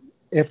them. And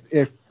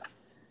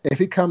if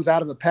he comes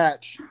out of a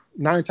patch,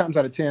 9 times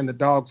out of 10, the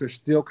dogs are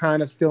still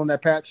in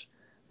that patch,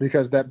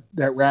 because that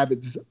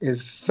rabbit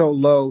is so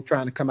low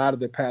trying to come out of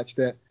the patch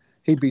that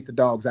he beat the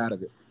dogs out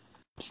of it.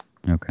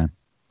 Okay.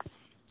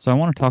 So I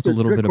want to talk a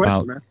little bit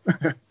about,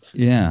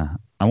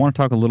 I want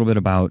to talk a little bit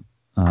about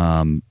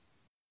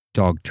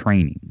dog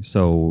training.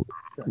 So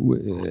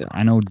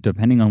I know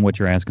depending on what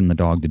you're asking the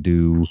dog to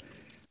do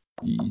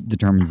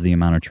determines the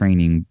amount of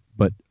training,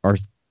 but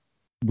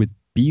with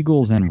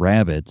beagles and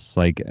rabbits,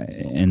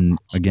 and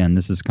again,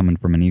 this is coming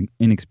from an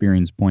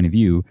inexperienced point of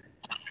view,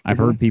 I've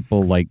heard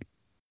people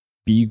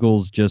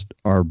beagles just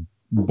are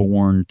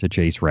born to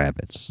chase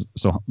rabbits.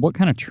 So what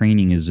kind of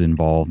training is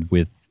involved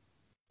with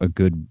a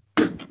good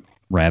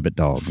rabbit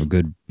dog, a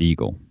good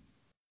beagle?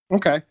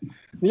 Okay.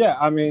 Yeah.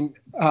 I mean,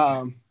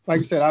 like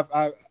I said,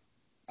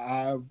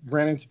 I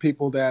ran into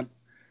people that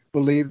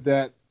believe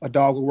that a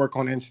dog will work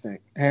on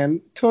instinct, and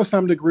to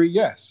some degree,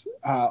 yes,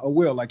 it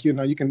will.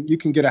 You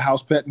can get a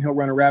house pet and he'll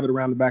run a rabbit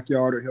around the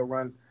backyard, or he'll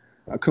run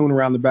a coon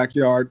around the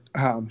backyard.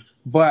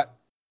 But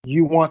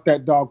you want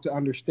that dog to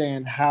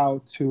understand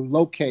how to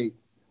locate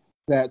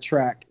that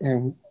track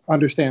and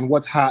understand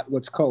what's hot,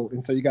 what's cold.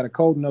 And so you got a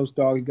cold nosed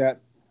dog, you got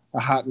a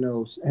hot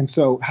nose. And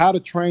so how to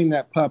train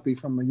that puppy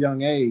from a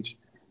young age,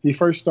 you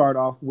first start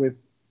off with,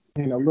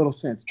 little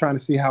sense, trying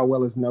to see how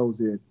well his nose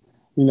is,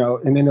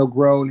 and then he'll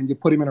grow, and you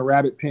put him in a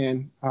rabbit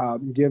pen,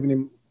 giving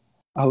him,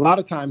 a lot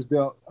of times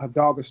a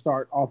dog will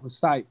start off of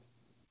sight.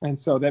 And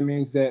so that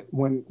means that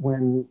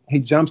when he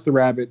jumps the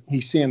rabbit,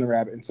 he's seeing the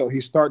rabbit. And so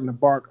he's starting to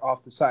bark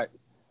off the sight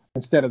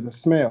instead of the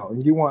smell.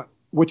 And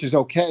which is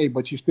okay,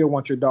 but you still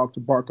want your dog to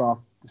bark off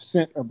the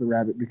scent of the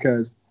rabbit,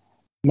 because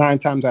 9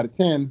 times out of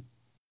 10,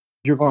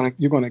 you're going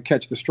to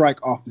catch the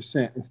strike off the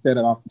scent instead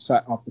of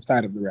off the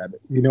side of the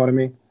rabbit. You know what I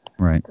mean?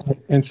 Right.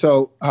 And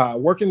so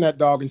working that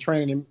dog and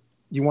training him,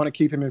 you want to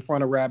keep him in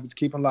front of rabbits,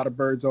 keep a lot of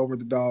birds over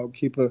the dog,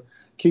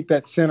 keep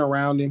that scent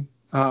around him,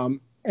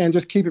 and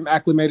just keep him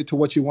acclimated to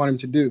what you want him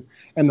to do.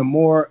 And the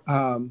more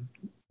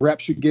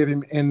reps you give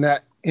him in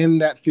that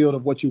field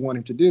of what you want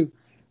him to do,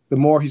 the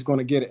more he's going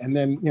to get it. And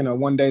then,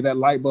 one day that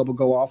light bulb will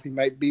go off. He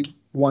might be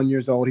 1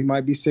 year old. He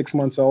might be 6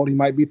 months old. He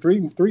might be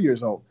 3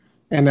 years old.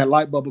 And that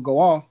light bulb will go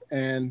off,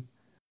 and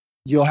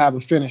you'll have a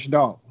finished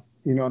dog.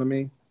 You know what I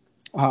mean?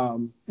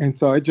 And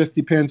so it just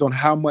depends on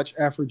how much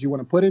effort you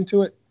want to put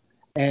into it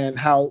and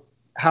how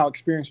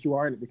experienced you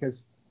are in it.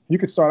 Because you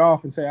could start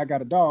off and say, I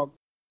got a dog.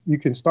 You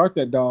can start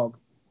that dog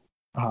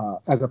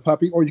as a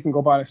puppy, or you can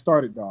go buy a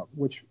started dog,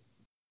 which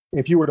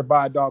if you were to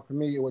buy a dog from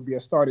me, it would be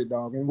a started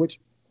dog, and which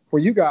for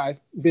you guys,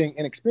 being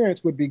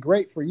inexperienced would be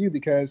great for you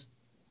because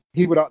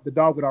the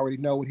dog would already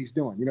know what he's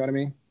doing. You know what I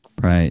mean?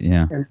 Right.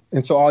 Yeah.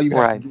 And so all you have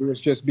Right. to do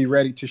is just be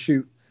ready to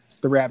shoot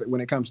the rabbit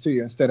when it comes to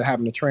you instead of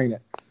having to train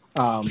it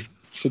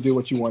to do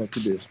what you want it to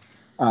do.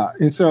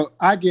 And so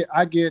I get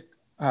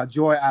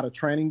joy out of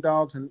training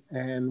dogs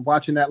and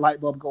watching that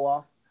light bulb go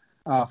off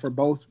for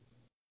both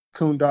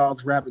coon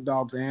dogs, rabbit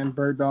dogs, and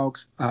bird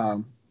dogs.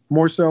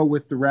 More so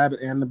with the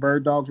rabbit and the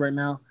bird dogs right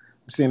now,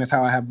 seeing as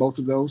how I have both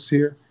of those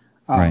here.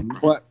 Right.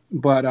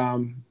 But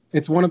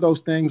it's one of those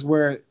things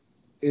where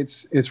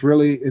it's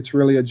really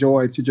a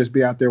joy to just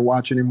be out there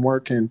watching him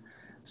work and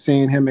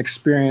seeing him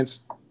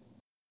experience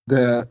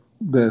the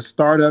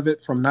start of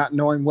it from not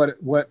knowing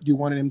what you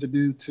wanted him to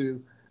do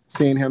to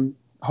seeing him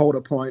hold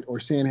a point or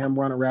seeing him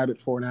run a rabbit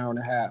for an hour and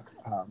a half.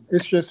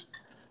 It's just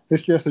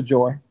a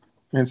joy.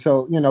 And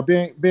so,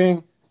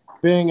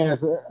 being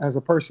as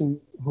a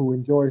person who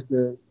enjoys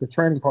the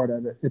training part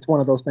of it, it's one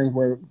of those things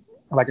where,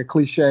 like a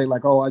cliche,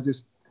 like, oh,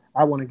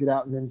 I want to get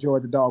out and enjoy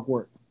the dog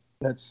work.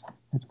 It's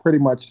pretty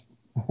much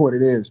what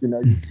it is.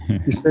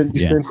 You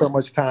spend so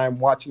much time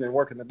watching and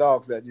working the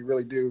dogs that you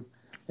really do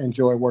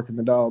enjoy working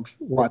the dogs,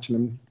 watching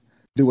them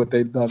do what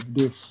they love to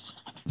do.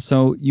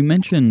 So you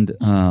mentioned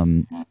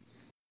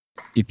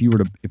if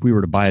we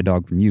were to buy a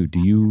dog from you, do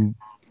you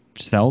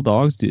sell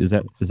dogs? Is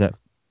that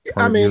it's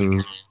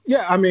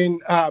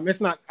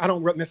not. I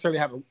don't necessarily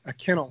have a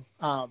kennel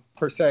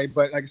per se,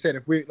 but like I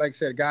said,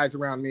 guys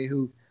around me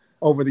who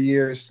over the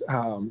years,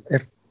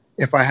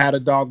 if I had a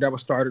dog that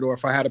was started or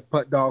if I had a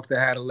putt dog that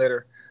had a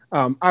litter,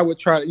 I would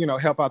try to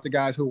help out the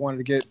guys who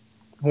wanted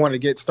to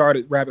get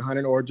started rabbit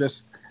hunting or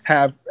just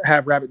have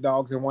rabbit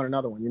dogs and want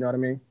another one. You know what I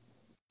mean?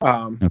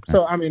 Okay.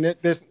 So I mean,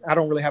 I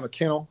don't really have a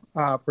kennel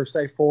per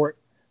se for it.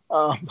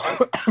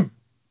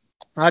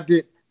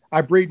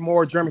 I breed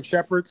more German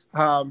Shepherds.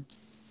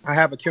 I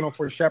have a kennel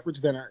for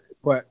Shepherds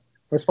but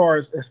as far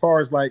as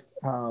like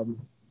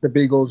the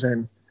Beagles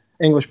and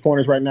English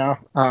Pointers right now,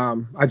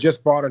 I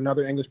just bought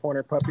another English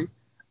Pointer puppy.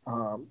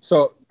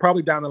 So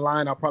probably down the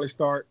line, I'll probably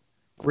start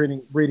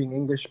breeding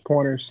English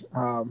Pointers.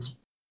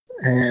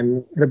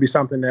 And it'll be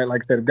something that,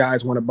 like I said, if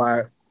guys want to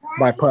buy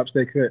pups,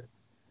 they could.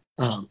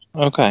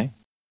 Okay.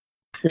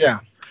 Yeah.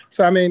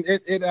 So I mean,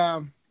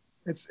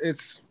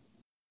 it's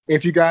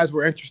if you guys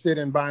were interested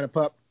in buying a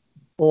pup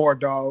or a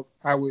dog,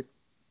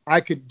 I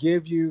could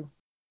give you,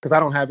 because I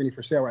don't have any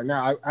for sale right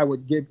now. I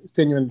would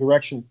send you in the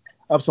direction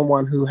of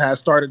someone who has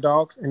started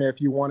dogs, and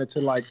if you wanted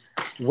to like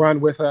run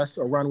with us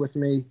or run with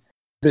me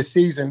this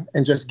season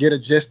and just get a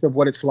gist of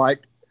what it's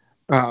like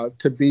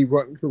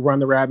to run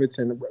the rabbits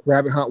and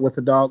rabbit hunt with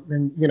a dog,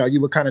 then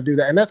you would kind of do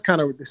that. And that's kind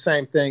of the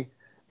same thing,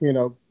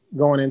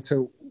 going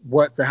into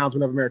what the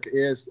Houndsman of America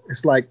is.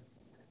 It's like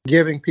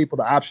giving people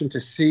the option to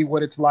see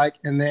what it's like,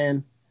 and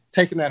then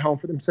taking that home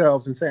for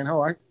themselves and saying,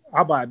 "Oh,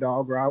 I'll buy a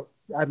dog," or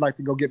I'd like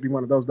to go get me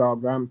one of those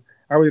dogs. I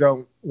really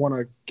don't want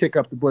to kick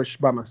up the bush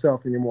by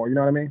myself anymore. You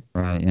know what I mean?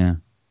 Right. Yeah.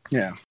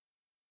 Yeah.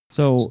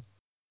 So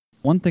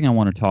one thing I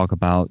want to talk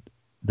about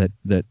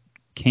that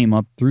came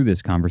up through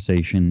this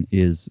conversation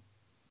is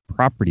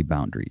property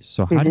boundaries.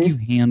 So how do you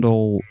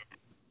handle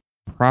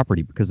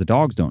property? Because the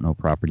dogs don't know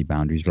property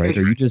boundaries, right?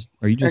 Are you just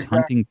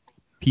hunting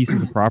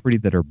pieces of property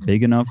that are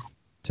big enough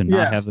to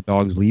not have the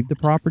dogs leave the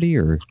property,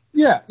 or?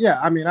 Yeah.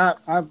 I mean, a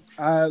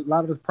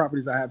lot of the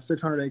properties I have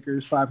 600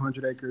 acres,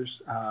 500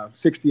 acres,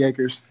 60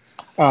 acres.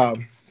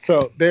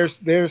 So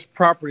there's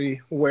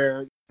property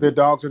where the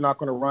dogs are not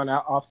going to run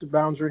out off the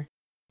boundary,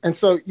 and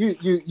so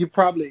you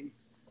probably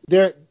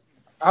there.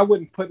 I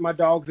wouldn't put my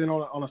dogs in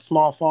on a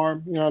small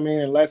farm, you know what I mean,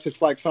 unless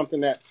it's like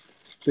something that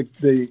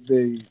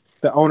the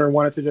owner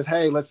wanted to just,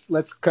 hey,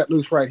 let's cut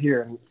loose right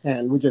here,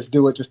 and we just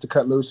do it just to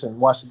cut loose and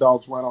watch the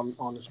dogs run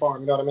on this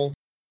farm, you know what I mean?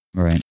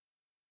 Right.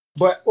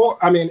 But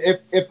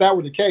if that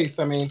were the case,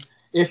 I mean,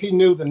 if he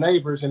knew the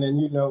neighbors and then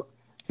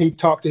he'd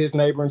talk to his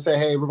neighbor and say,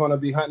 hey, we're going to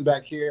be hunting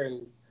back here,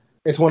 and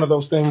it's one of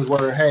those things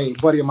where, hey,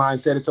 a buddy of mine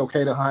said it's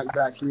okay to hunt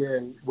back here,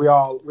 and we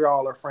all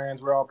are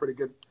friends, we're all pretty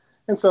good.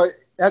 And so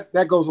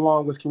that goes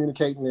along with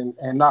communicating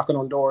and knocking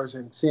on doors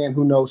and seeing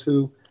who knows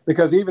who.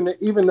 Because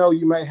even though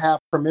you may have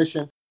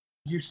permission,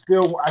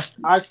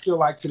 I still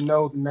like to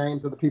know the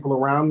names of the people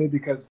around me,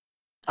 because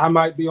I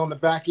might be on the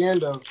back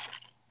end of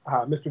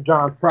Mr.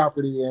 John's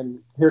property, and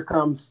here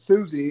comes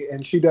Susie,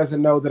 and she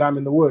doesn't know that I'm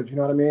in the woods. You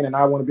know what I mean? And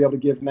I want to be able to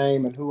give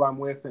name and who I'm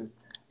with, and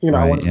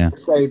I want to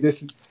say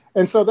this.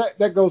 And so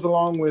that goes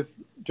along with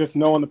just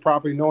knowing the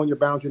property, knowing your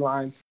boundary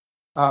lines.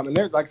 And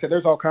like I said,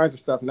 there's all kinds of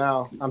stuff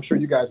now. I'm sure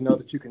you guys know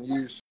that you can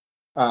use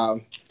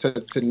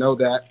to know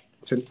that,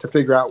 to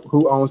figure out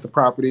who owns the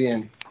property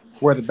and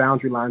where the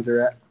boundary lines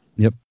are at.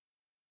 Yep.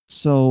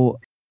 So,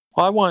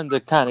 I wanted to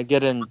kind of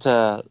get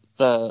into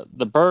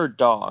the bird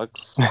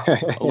dogs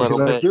a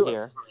little bit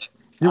here.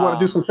 You want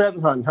to do some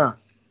pheasant hunting, huh?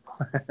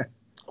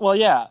 Well,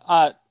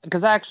 yeah,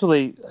 because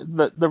actually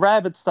the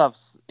rabbit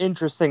stuff's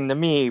interesting to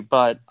me,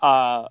 but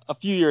a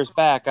few years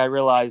back I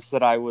realized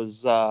that I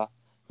was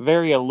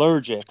very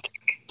allergic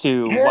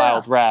to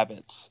wild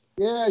rabbits.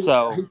 Yeah,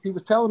 so he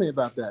was telling me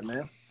about that,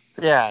 man.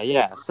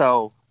 Yeah.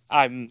 So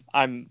I'm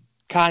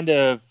kind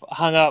of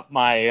hung up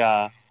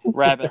my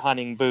rabbit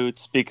hunting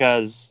boots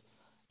because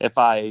if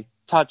I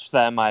touch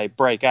them, I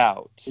break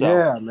out. So,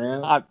 yeah,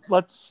 man.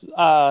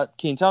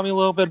 Can you tell me a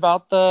little bit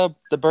about the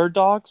bird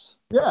dogs?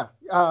 Yeah.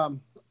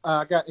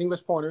 I got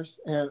English pointers,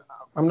 and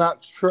I'm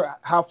not sure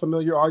how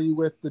familiar are you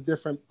with the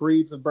different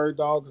breeds of bird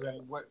dogs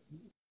and what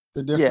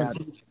the difference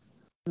is?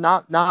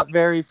 Not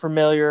very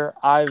familiar.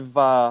 I've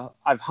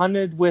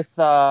hunted with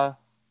a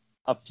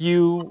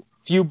few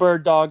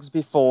bird dogs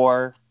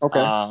before.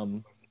 Okay.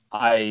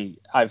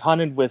 I've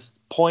hunted with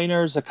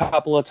pointers a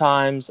couple of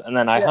times, and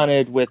then I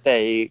hunted with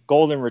a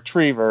golden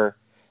retriever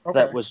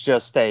that was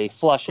just a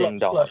flushing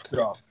dog. Flush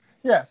dog.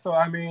 Yeah. So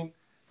I mean,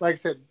 like I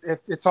said,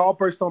 it's all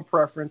based on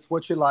preference,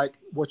 what you like,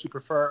 what you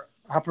prefer.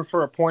 I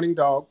prefer a pointing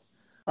dog.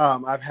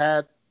 I've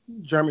had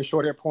German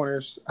short-hair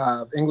pointers,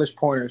 English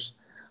pointers,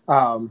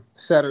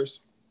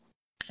 setters.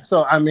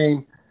 So, I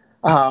mean,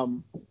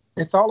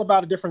 it's all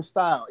about a different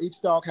style.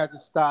 Each dog has a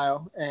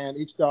style, and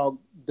each dog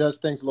does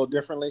things a little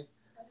differently.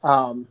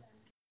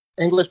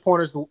 English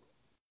pointers,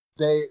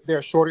 they're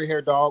a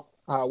shorter-hair dog,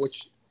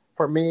 which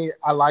for me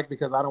I like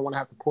because I don't want to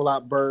have to pull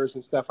out burrs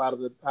and stuff out of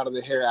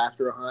the hair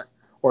after a hunt,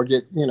 or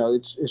get,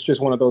 it's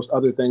just one of those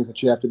other things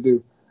that you have to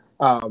do.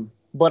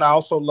 But I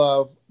also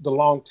love the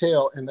long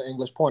tail in the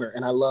English pointer,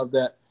 and I love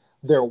that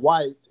they're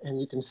white and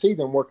you can see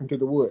them working through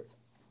the woods.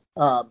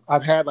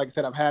 I've had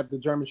the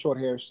German short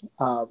hairs.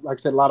 Like I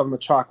said, a lot of them are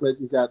chocolate.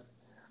 You got,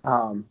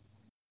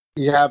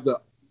 you have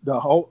the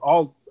whole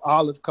all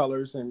olive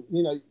colors, and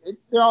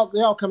they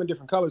all come in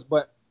different colors.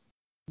 But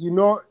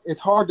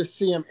it's hard to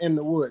see them in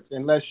the woods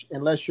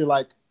unless you're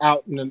like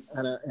out in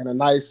a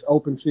nice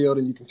open field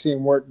and you can see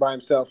him work by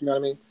himself. You know what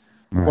I mean?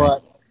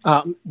 Right.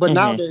 But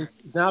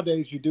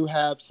nowadays you do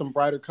have some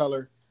brighter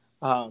color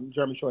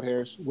German short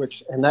hairs,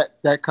 and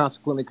that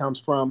consequently comes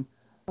from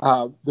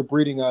the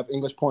breeding of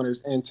English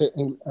pointers into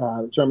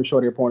German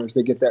short hair pointers.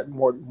 They get that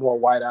more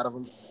white out of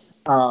them.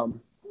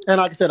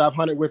 And like I said, I've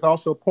hunted with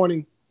also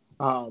pointing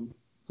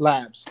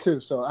labs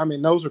too. So I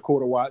mean, those are cool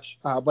to watch.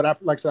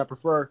 But like I said, I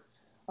prefer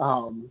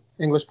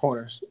English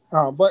pointers.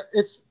 But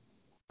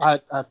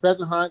I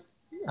pheasant hunt,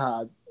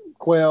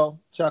 quail,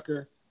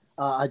 chucker.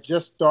 I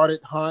just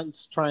started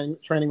hunts,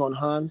 training on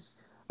Huns,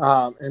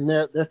 and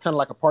they're kind of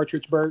like a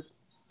partridge bird.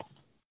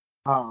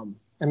 And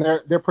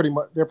they're pretty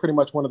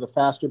much one of the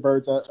faster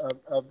birds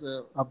of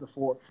the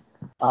four.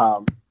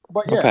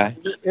 But yeah,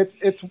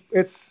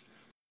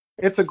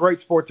 it's a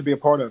great sport to be a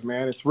part of,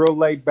 man. It's real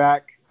laid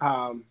back.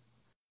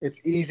 It's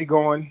easy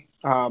going.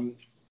 And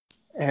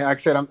like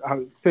I said,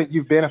 I'm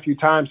you've been a few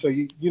times, so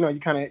you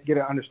kind of get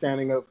an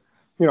understanding of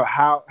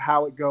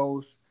how it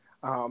goes.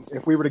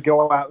 If we were to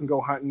go out and go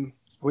hunting,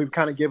 we would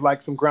kind of give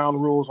like some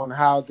ground rules on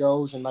how it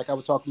goes, and like I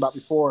was talking about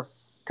before,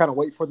 kind of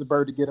wait for the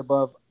bird to get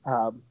above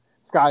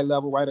sky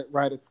level, right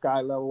at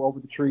sky level over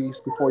the trees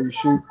before you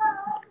shoot.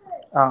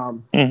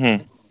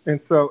 And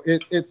so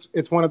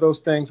it's one of those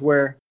things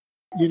where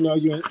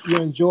you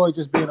enjoy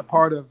just being a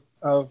part of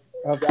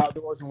the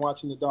outdoors and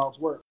watching the dogs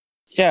work.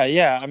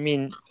 Yeah. I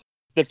mean,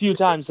 the few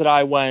times that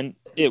I went,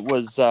 it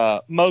was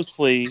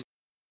mostly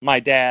my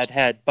dad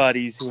had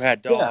buddies who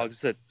had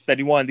dogs that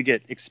he wanted to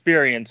get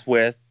experience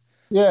with.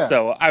 Yeah.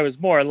 So I was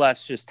more or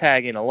less just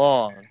tagging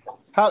along.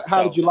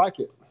 How did you like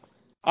it?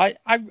 I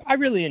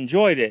really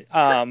enjoyed it,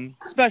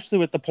 especially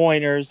with the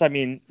pointers. I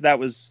mean, that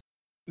was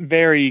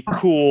very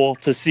cool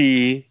to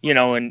see,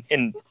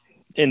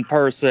 in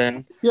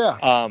person. Yeah.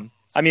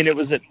 I mean, it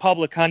was at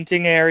public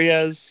hunting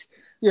areas.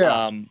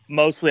 Yeah.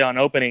 Mostly on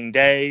opening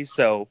day.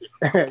 So,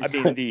 I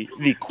mean,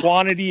 the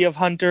quantity of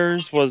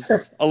hunters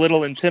was a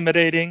little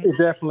intimidating. It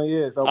definitely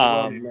is.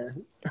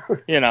 Man.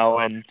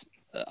 And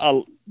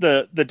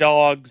the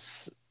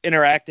dogs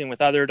interacting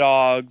with other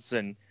dogs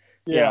and,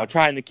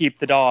 trying to keep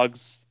the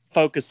dogs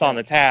focused on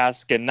the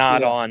task and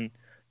not on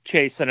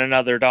chasing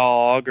another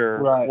dog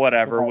or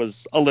whatever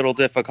was a little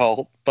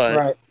difficult,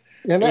 but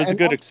it was a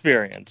good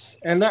experience.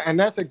 And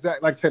that's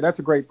exactly, like I said, that's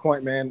a great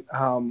point, man.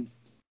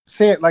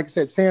 Seeing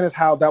as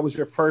how that was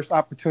your first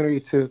opportunity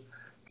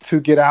to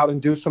get out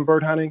and do some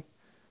bird hunting,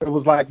 it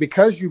was like,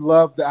 because you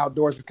loved the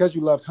outdoors, because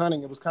you loved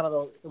hunting, it was kind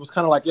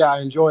of like, I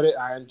enjoyed it.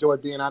 I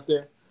enjoyed being out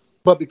there.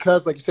 But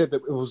because, like you said,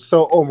 that it was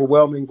so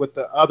overwhelming with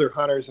the other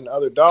hunters and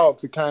other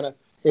dogs, it kind of,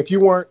 if you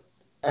weren't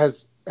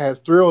as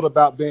thrilled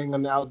about being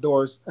in the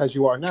outdoors as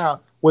you are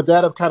now, would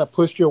that have kind of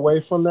pushed you away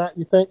from that,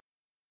 you think?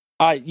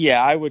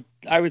 Yeah, I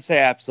would say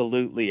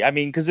absolutely. I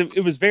mean, because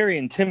it was very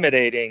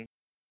intimidating,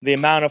 the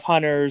amount of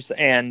hunters,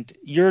 and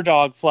your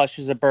dog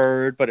flushes a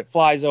bird, but it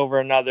flies over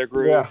another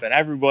group and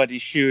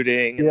everybody's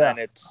shooting. And then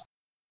it's,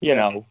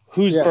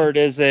 whose bird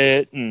is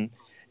it? And,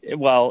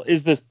 well,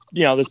 is this,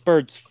 this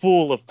bird's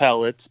full of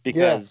pellets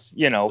because,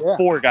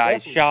 4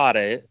 guys shot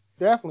it.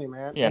 Definitely,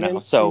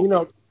 man.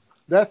 So.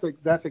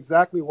 That's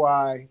exactly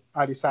why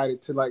I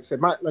decided to, like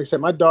I said,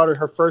 my daughter,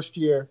 her first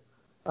year,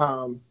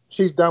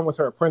 she's done with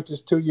her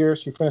apprentice 2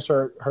 years. She finished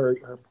her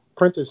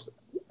apprentice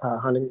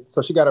hunting,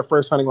 so she got her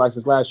first hunting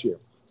license last year.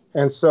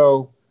 And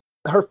so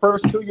her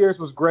first 2 years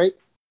was great.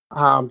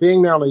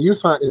 Being there on a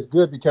youth hunt is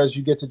good because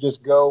you get to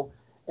just go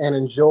and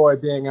enjoy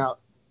being out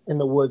in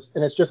the woods,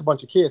 and it's just a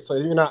bunch of kids. So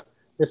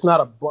it's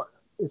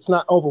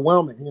not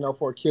overwhelming,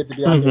 for a kid to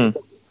be out there.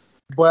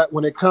 But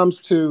when it comes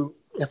to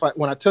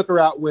when I took her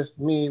out with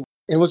me, and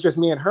it was just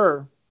me and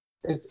her,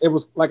 it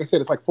was, like I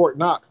said, it's like Fort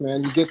Knox,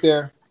 man. You get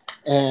there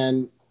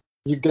and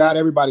you got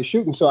everybody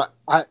shooting. So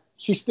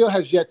she still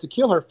has yet to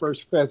kill her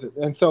first pheasant.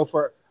 And so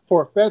for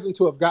a pheasant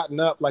to have gotten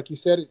up, like you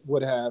said it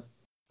would have,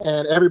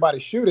 and everybody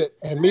shoot it,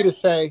 and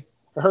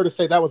for her to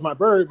say that was my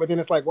bird, but then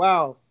it's like,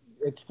 wow,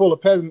 it's full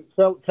of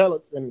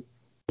pellets, and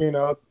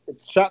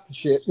it's shot to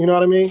shit. You know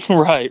what I mean?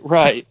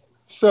 Right.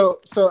 So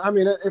I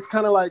mean, it's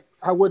kind of like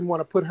I wouldn't want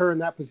to put her in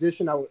that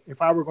position.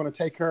 If I were going to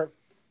take her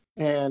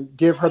and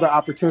give her the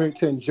opportunity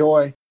to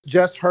enjoy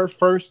just her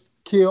first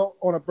kill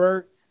on a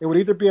bird, it would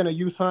either be in a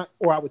youth hunt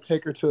or I would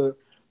take her to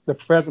the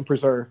pheasant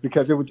preserve,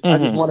 because it would. I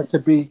just want it to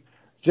be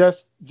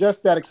just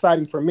that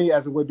exciting for me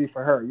as it would be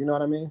for her. You know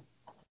what I mean?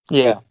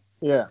 Yeah.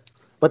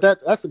 But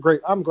that's a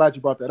great. I'm glad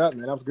you brought that up,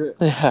 man. That was good.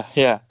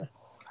 Yeah.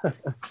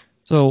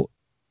 So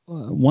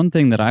one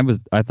thing that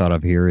I thought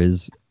of here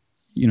is,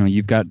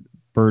 you've got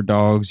bird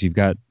dogs, you've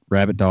got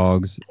rabbit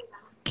dogs.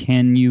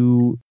 Can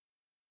you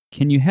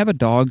have a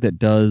dog that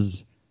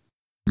does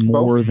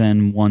more Both?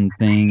 than one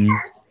thing?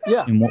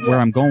 Yeah. And where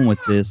I'm going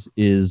with this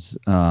is,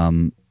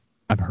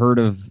 I've heard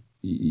of,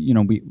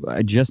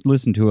 I just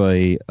listened to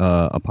a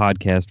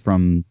podcast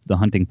from the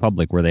Hunting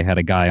Public where they had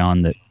a guy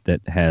on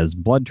that has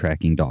blood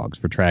tracking dogs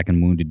for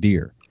tracking wounded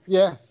deer.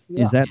 Yes.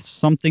 Yeah. Is that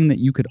something that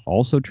you could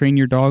also train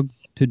your dog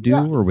to do,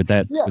 or would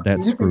that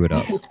screw it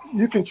up?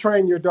 You can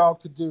train your dog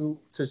to do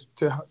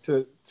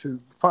to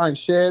find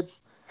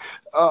sheds.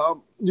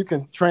 You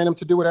can train them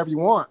to do whatever you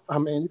want. I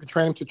mean, you can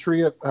train them to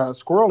tree a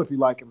squirrel if you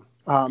like him.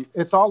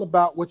 It's all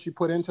about what you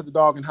put into the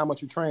dog and how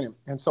much you train him.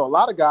 And so a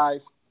lot of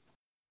guys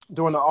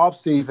during the off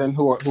season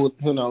who do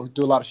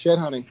a lot of shed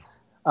hunting,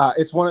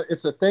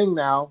 it's a thing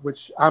now,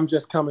 which I'm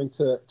just coming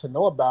to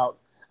know about.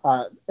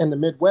 In the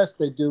Midwest,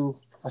 they do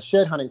a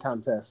shed hunting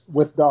contest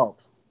with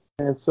dogs.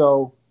 And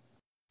so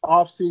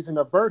off season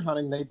of bird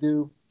hunting, they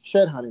do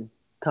shed hunting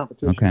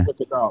competition with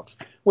the dogs,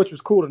 which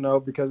was cool to know,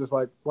 because it's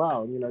like,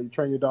 wow, you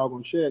train your dog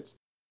on sheds.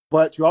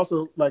 But you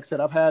also, like I said,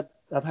 I've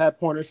had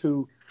pointers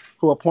who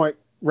appoint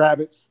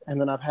rabbits,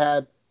 and then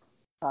I've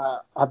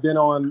been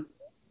on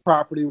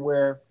property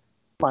where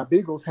my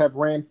beagles have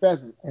ran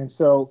pheasant, and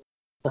so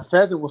the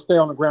pheasant will stay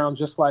on the ground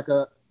just like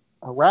a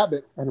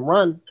rabbit and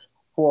run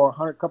for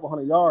a couple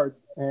hundred yards,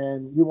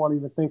 and you won't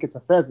even think it's a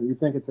pheasant. You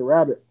think it's a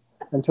rabbit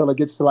until it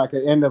gets to like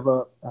an end of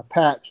a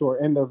patch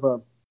or end of a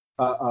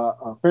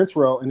fence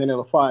row, and then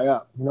it'll fly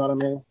up. You know what I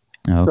mean?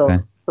 Okay.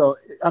 So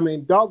I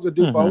mean, dogs will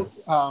do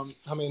both.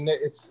 I mean,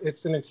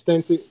 it's an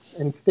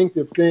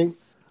instinctive thing.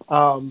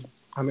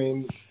 I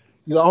mean,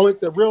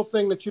 the real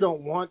thing that you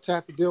don't want to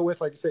have to deal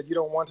with, like you said, you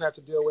don't want to have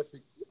to deal with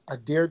a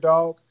deer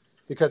dog,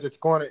 because it's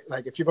going to,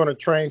 like, if you're going to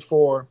train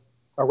for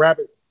a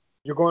rabbit,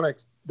 they're going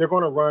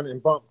to run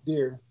and bump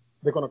deer.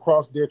 They're going to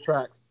cross deer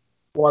tracks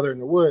while they're in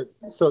the woods.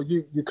 So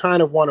you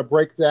kind of want to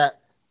break that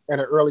at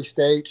an early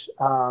stage,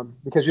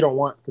 because you don't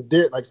want the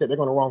deer, like I said, they're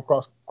going to run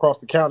across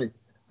the county.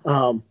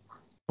 So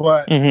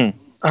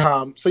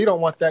you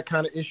don't want that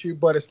kind of issue.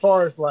 But as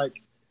far as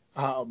like,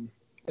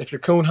 if you're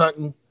coon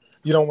hunting,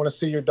 you don't want to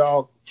see your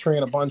dog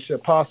treeing a bunch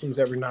of possums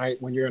every night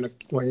when you're in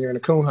a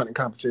coon hunting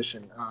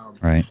competition.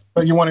 Right.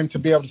 But you want him to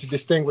be able to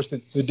distinguish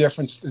the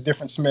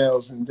different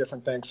smells and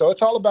different things. So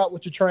it's all about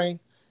what you train.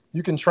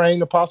 You can train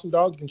the possum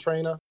dog. You can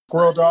train a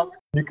squirrel dog.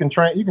 You can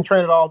train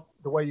it all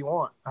the way you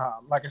want.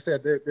 Like I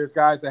said, there's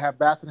guys that have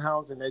basset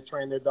hounds, and they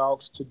train their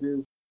dogs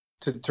to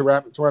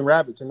run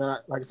rabbits. And then,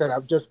 like I said,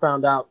 I've just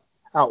found out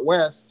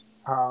west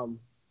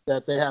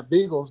that they have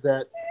beagles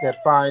that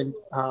find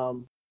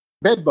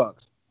bed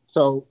bugs.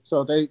 So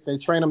they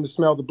train them to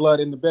smell the blood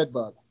in the bed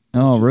bug.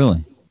 Oh,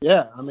 really?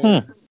 Yeah, I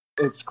mean,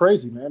 it's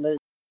crazy, man.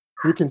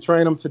 You can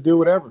train them to do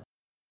whatever.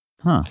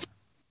 Huh.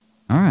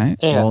 All right.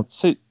 Yeah. Well,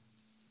 So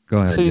go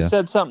ahead. So you Jeff.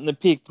 said something that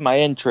piqued my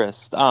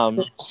interest.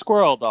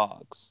 Squirrel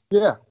dogs.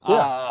 Yeah.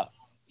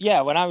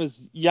 When I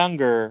was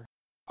younger,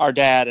 our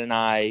dad and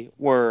I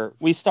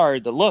we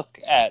started to look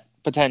at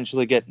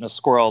potentially getting a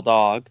squirrel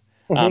dog,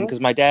 because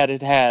my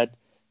dad had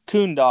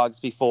coon dogs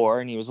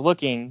before, and he was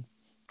looking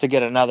to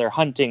get another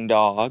hunting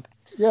dog.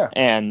 Yeah.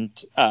 And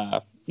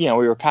we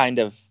were kind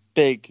of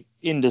big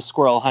into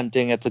squirrel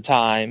hunting at the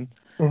time.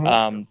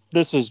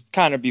 This was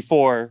kind of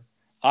before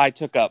I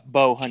took up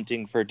bow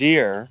hunting for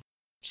deer.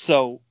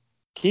 So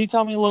can you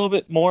tell me a little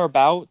bit more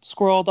about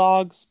squirrel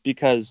dogs?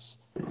 Because,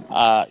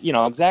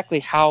 exactly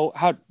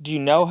how do you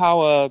know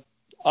how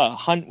a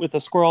hunt with a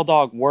squirrel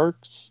dog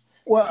works?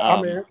 Well,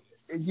 I mean,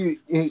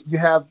 you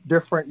have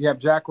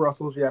Jack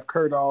Russells, you have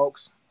cur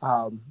dogs,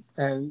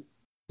 and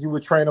you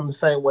would train them the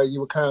same way. You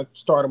would kind of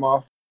start them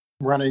off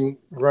running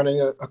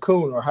a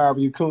coon, or however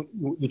you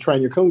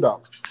train your coon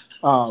dogs.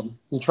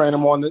 You train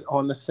them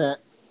on the scent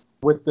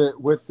with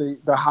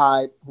the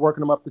hide,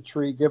 working them up the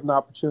tree, give them the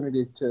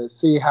opportunity to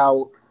see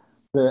how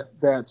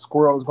that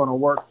squirrel is going to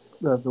work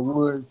the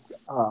woods.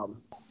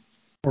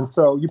 And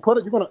so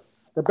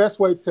the best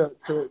way to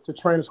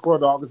train a squirrel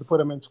dog is to put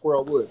them in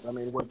squirrel woods. I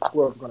mean, where the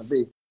squirrel is going to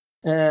be.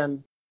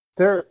 And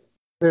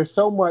there's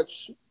so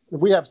much.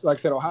 We have, like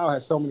I said, Ohio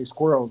has so many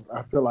squirrels.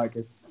 I feel like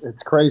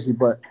it's crazy,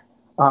 but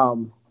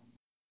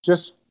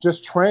just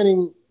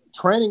training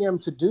him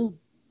to do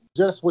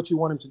just what you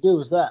want him to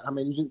do is that. I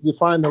mean, you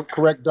find the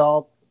correct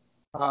dog,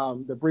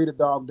 the breed of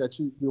dog that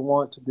you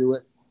want to do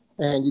it,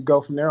 and you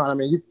go from there on. I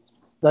mean,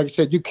 like you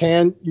said, you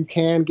can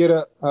get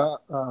a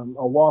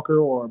walker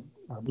or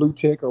a blue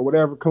tick or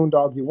whatever coon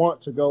dog you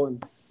want to go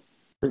and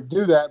to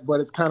do that, but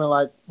it's kind of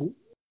like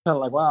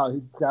wow,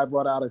 God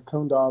brought out a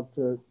coon dog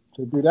to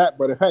do that.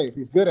 But if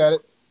he's good at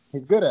it,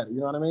 he's good at it. You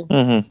know what I mean?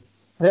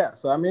 Mm-hmm. Yeah.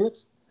 So I mean,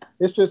 it's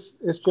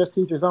just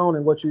teacher's own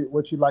and what you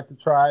like to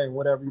try and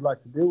whatever you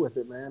like to do with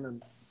it, man.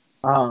 And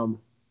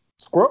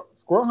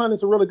squirrel hunting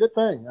is a really good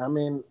thing. I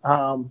mean,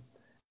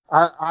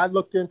 I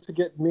looked into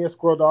getting me a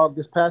squirrel dog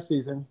this past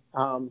season,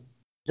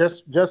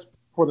 just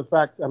for the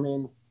fact. I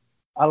mean,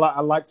 I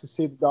like to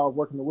see the dog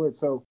work in the woods.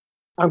 So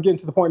I'm getting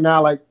to the point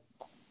now, like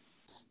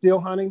still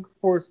hunting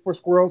for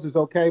squirrels is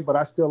okay, but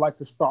I still like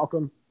to stalk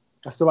them.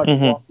 I still like to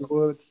walk the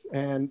woods,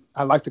 and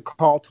I like to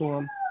call to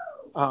them.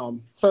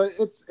 So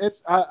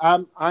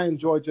I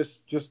enjoy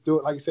just do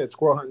it, like you said,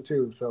 squirrel hunting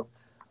too. So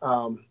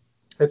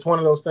it's one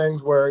of those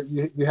things where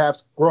you have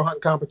squirrel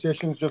hunt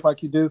competitions just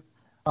like you do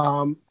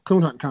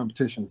coon hunt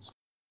competitions.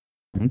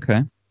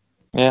 Okay.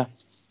 Yeah.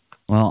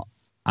 Well,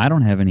 I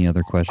don't have any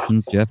other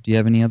questions. Jeff, do you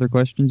have any other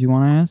questions you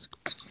want to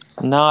ask?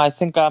 No, I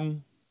think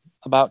I'm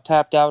about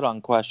tapped out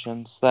on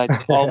questions.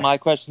 All my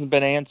questions have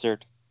been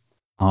answered.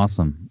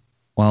 Awesome.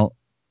 Well,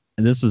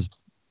 this has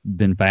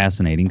been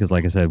fascinating because,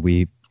 like I said,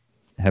 we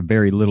have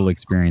very little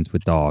experience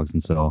with dogs,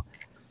 and so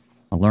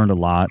I learned a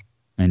lot.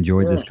 I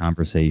enjoyed this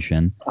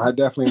conversation. I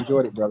definitely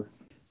enjoyed it, brother.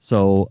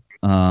 So,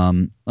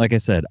 like I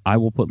said, I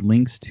will put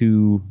links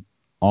to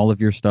all of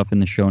your stuff in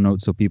the show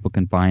notes so people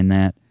can find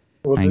that.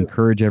 I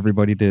encourage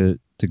everybody to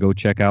go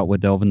check out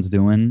what Delvin's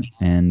doing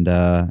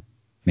and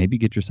maybe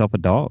get yourself a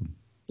dog.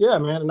 Yeah,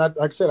 man. And like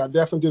I said, I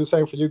definitely do the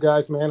same for you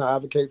guys, man. I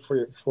advocate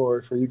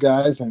for you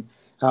guys, and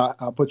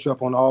I'll put you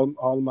up on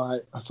all my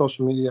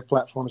social media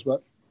platforms.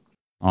 But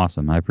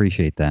awesome. I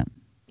appreciate that.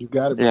 You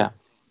got it, man. Yeah.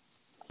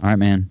 All right,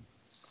 man.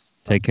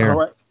 Take care. All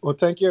right. Well,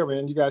 thank you,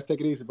 man. You guys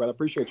take it easy, brother.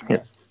 Appreciate you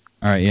guys.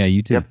 All right. Yeah,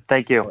 you too. Yep.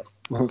 Thank you.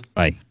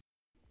 Bye.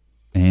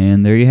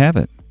 And there you have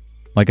it.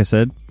 Like I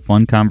said,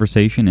 fun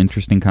conversation,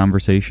 interesting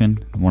conversation.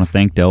 I want to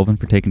thank Delvin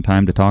for taking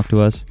time to talk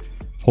to us.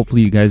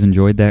 Hopefully you guys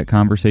enjoyed that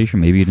conversation.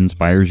 Maybe it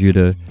inspires you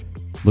to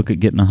look at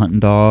getting a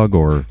hunting dog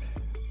or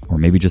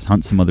maybe just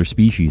hunt some other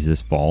species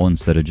this fall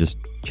instead of just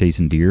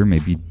chasing deer.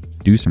 Maybe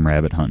do some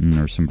rabbit hunting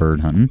or some bird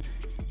hunting.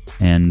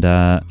 And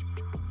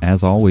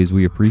as always,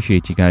 we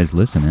appreciate you guys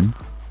listening.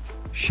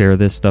 Share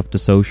this stuff to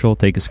social.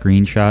 Take a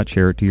screenshot.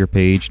 Share it to your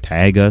page.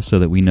 Tag us so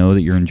that we know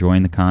that you're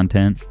enjoying the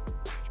content.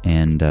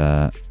 And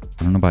I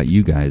don't know about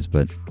you guys,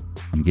 but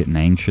I'm getting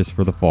anxious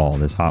for the fall.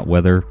 This hot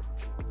weather.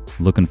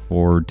 Looking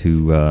forward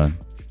to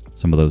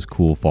some of those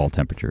cool fall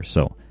temperatures.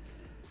 So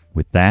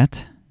with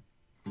that,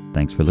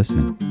 thanks for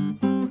listening.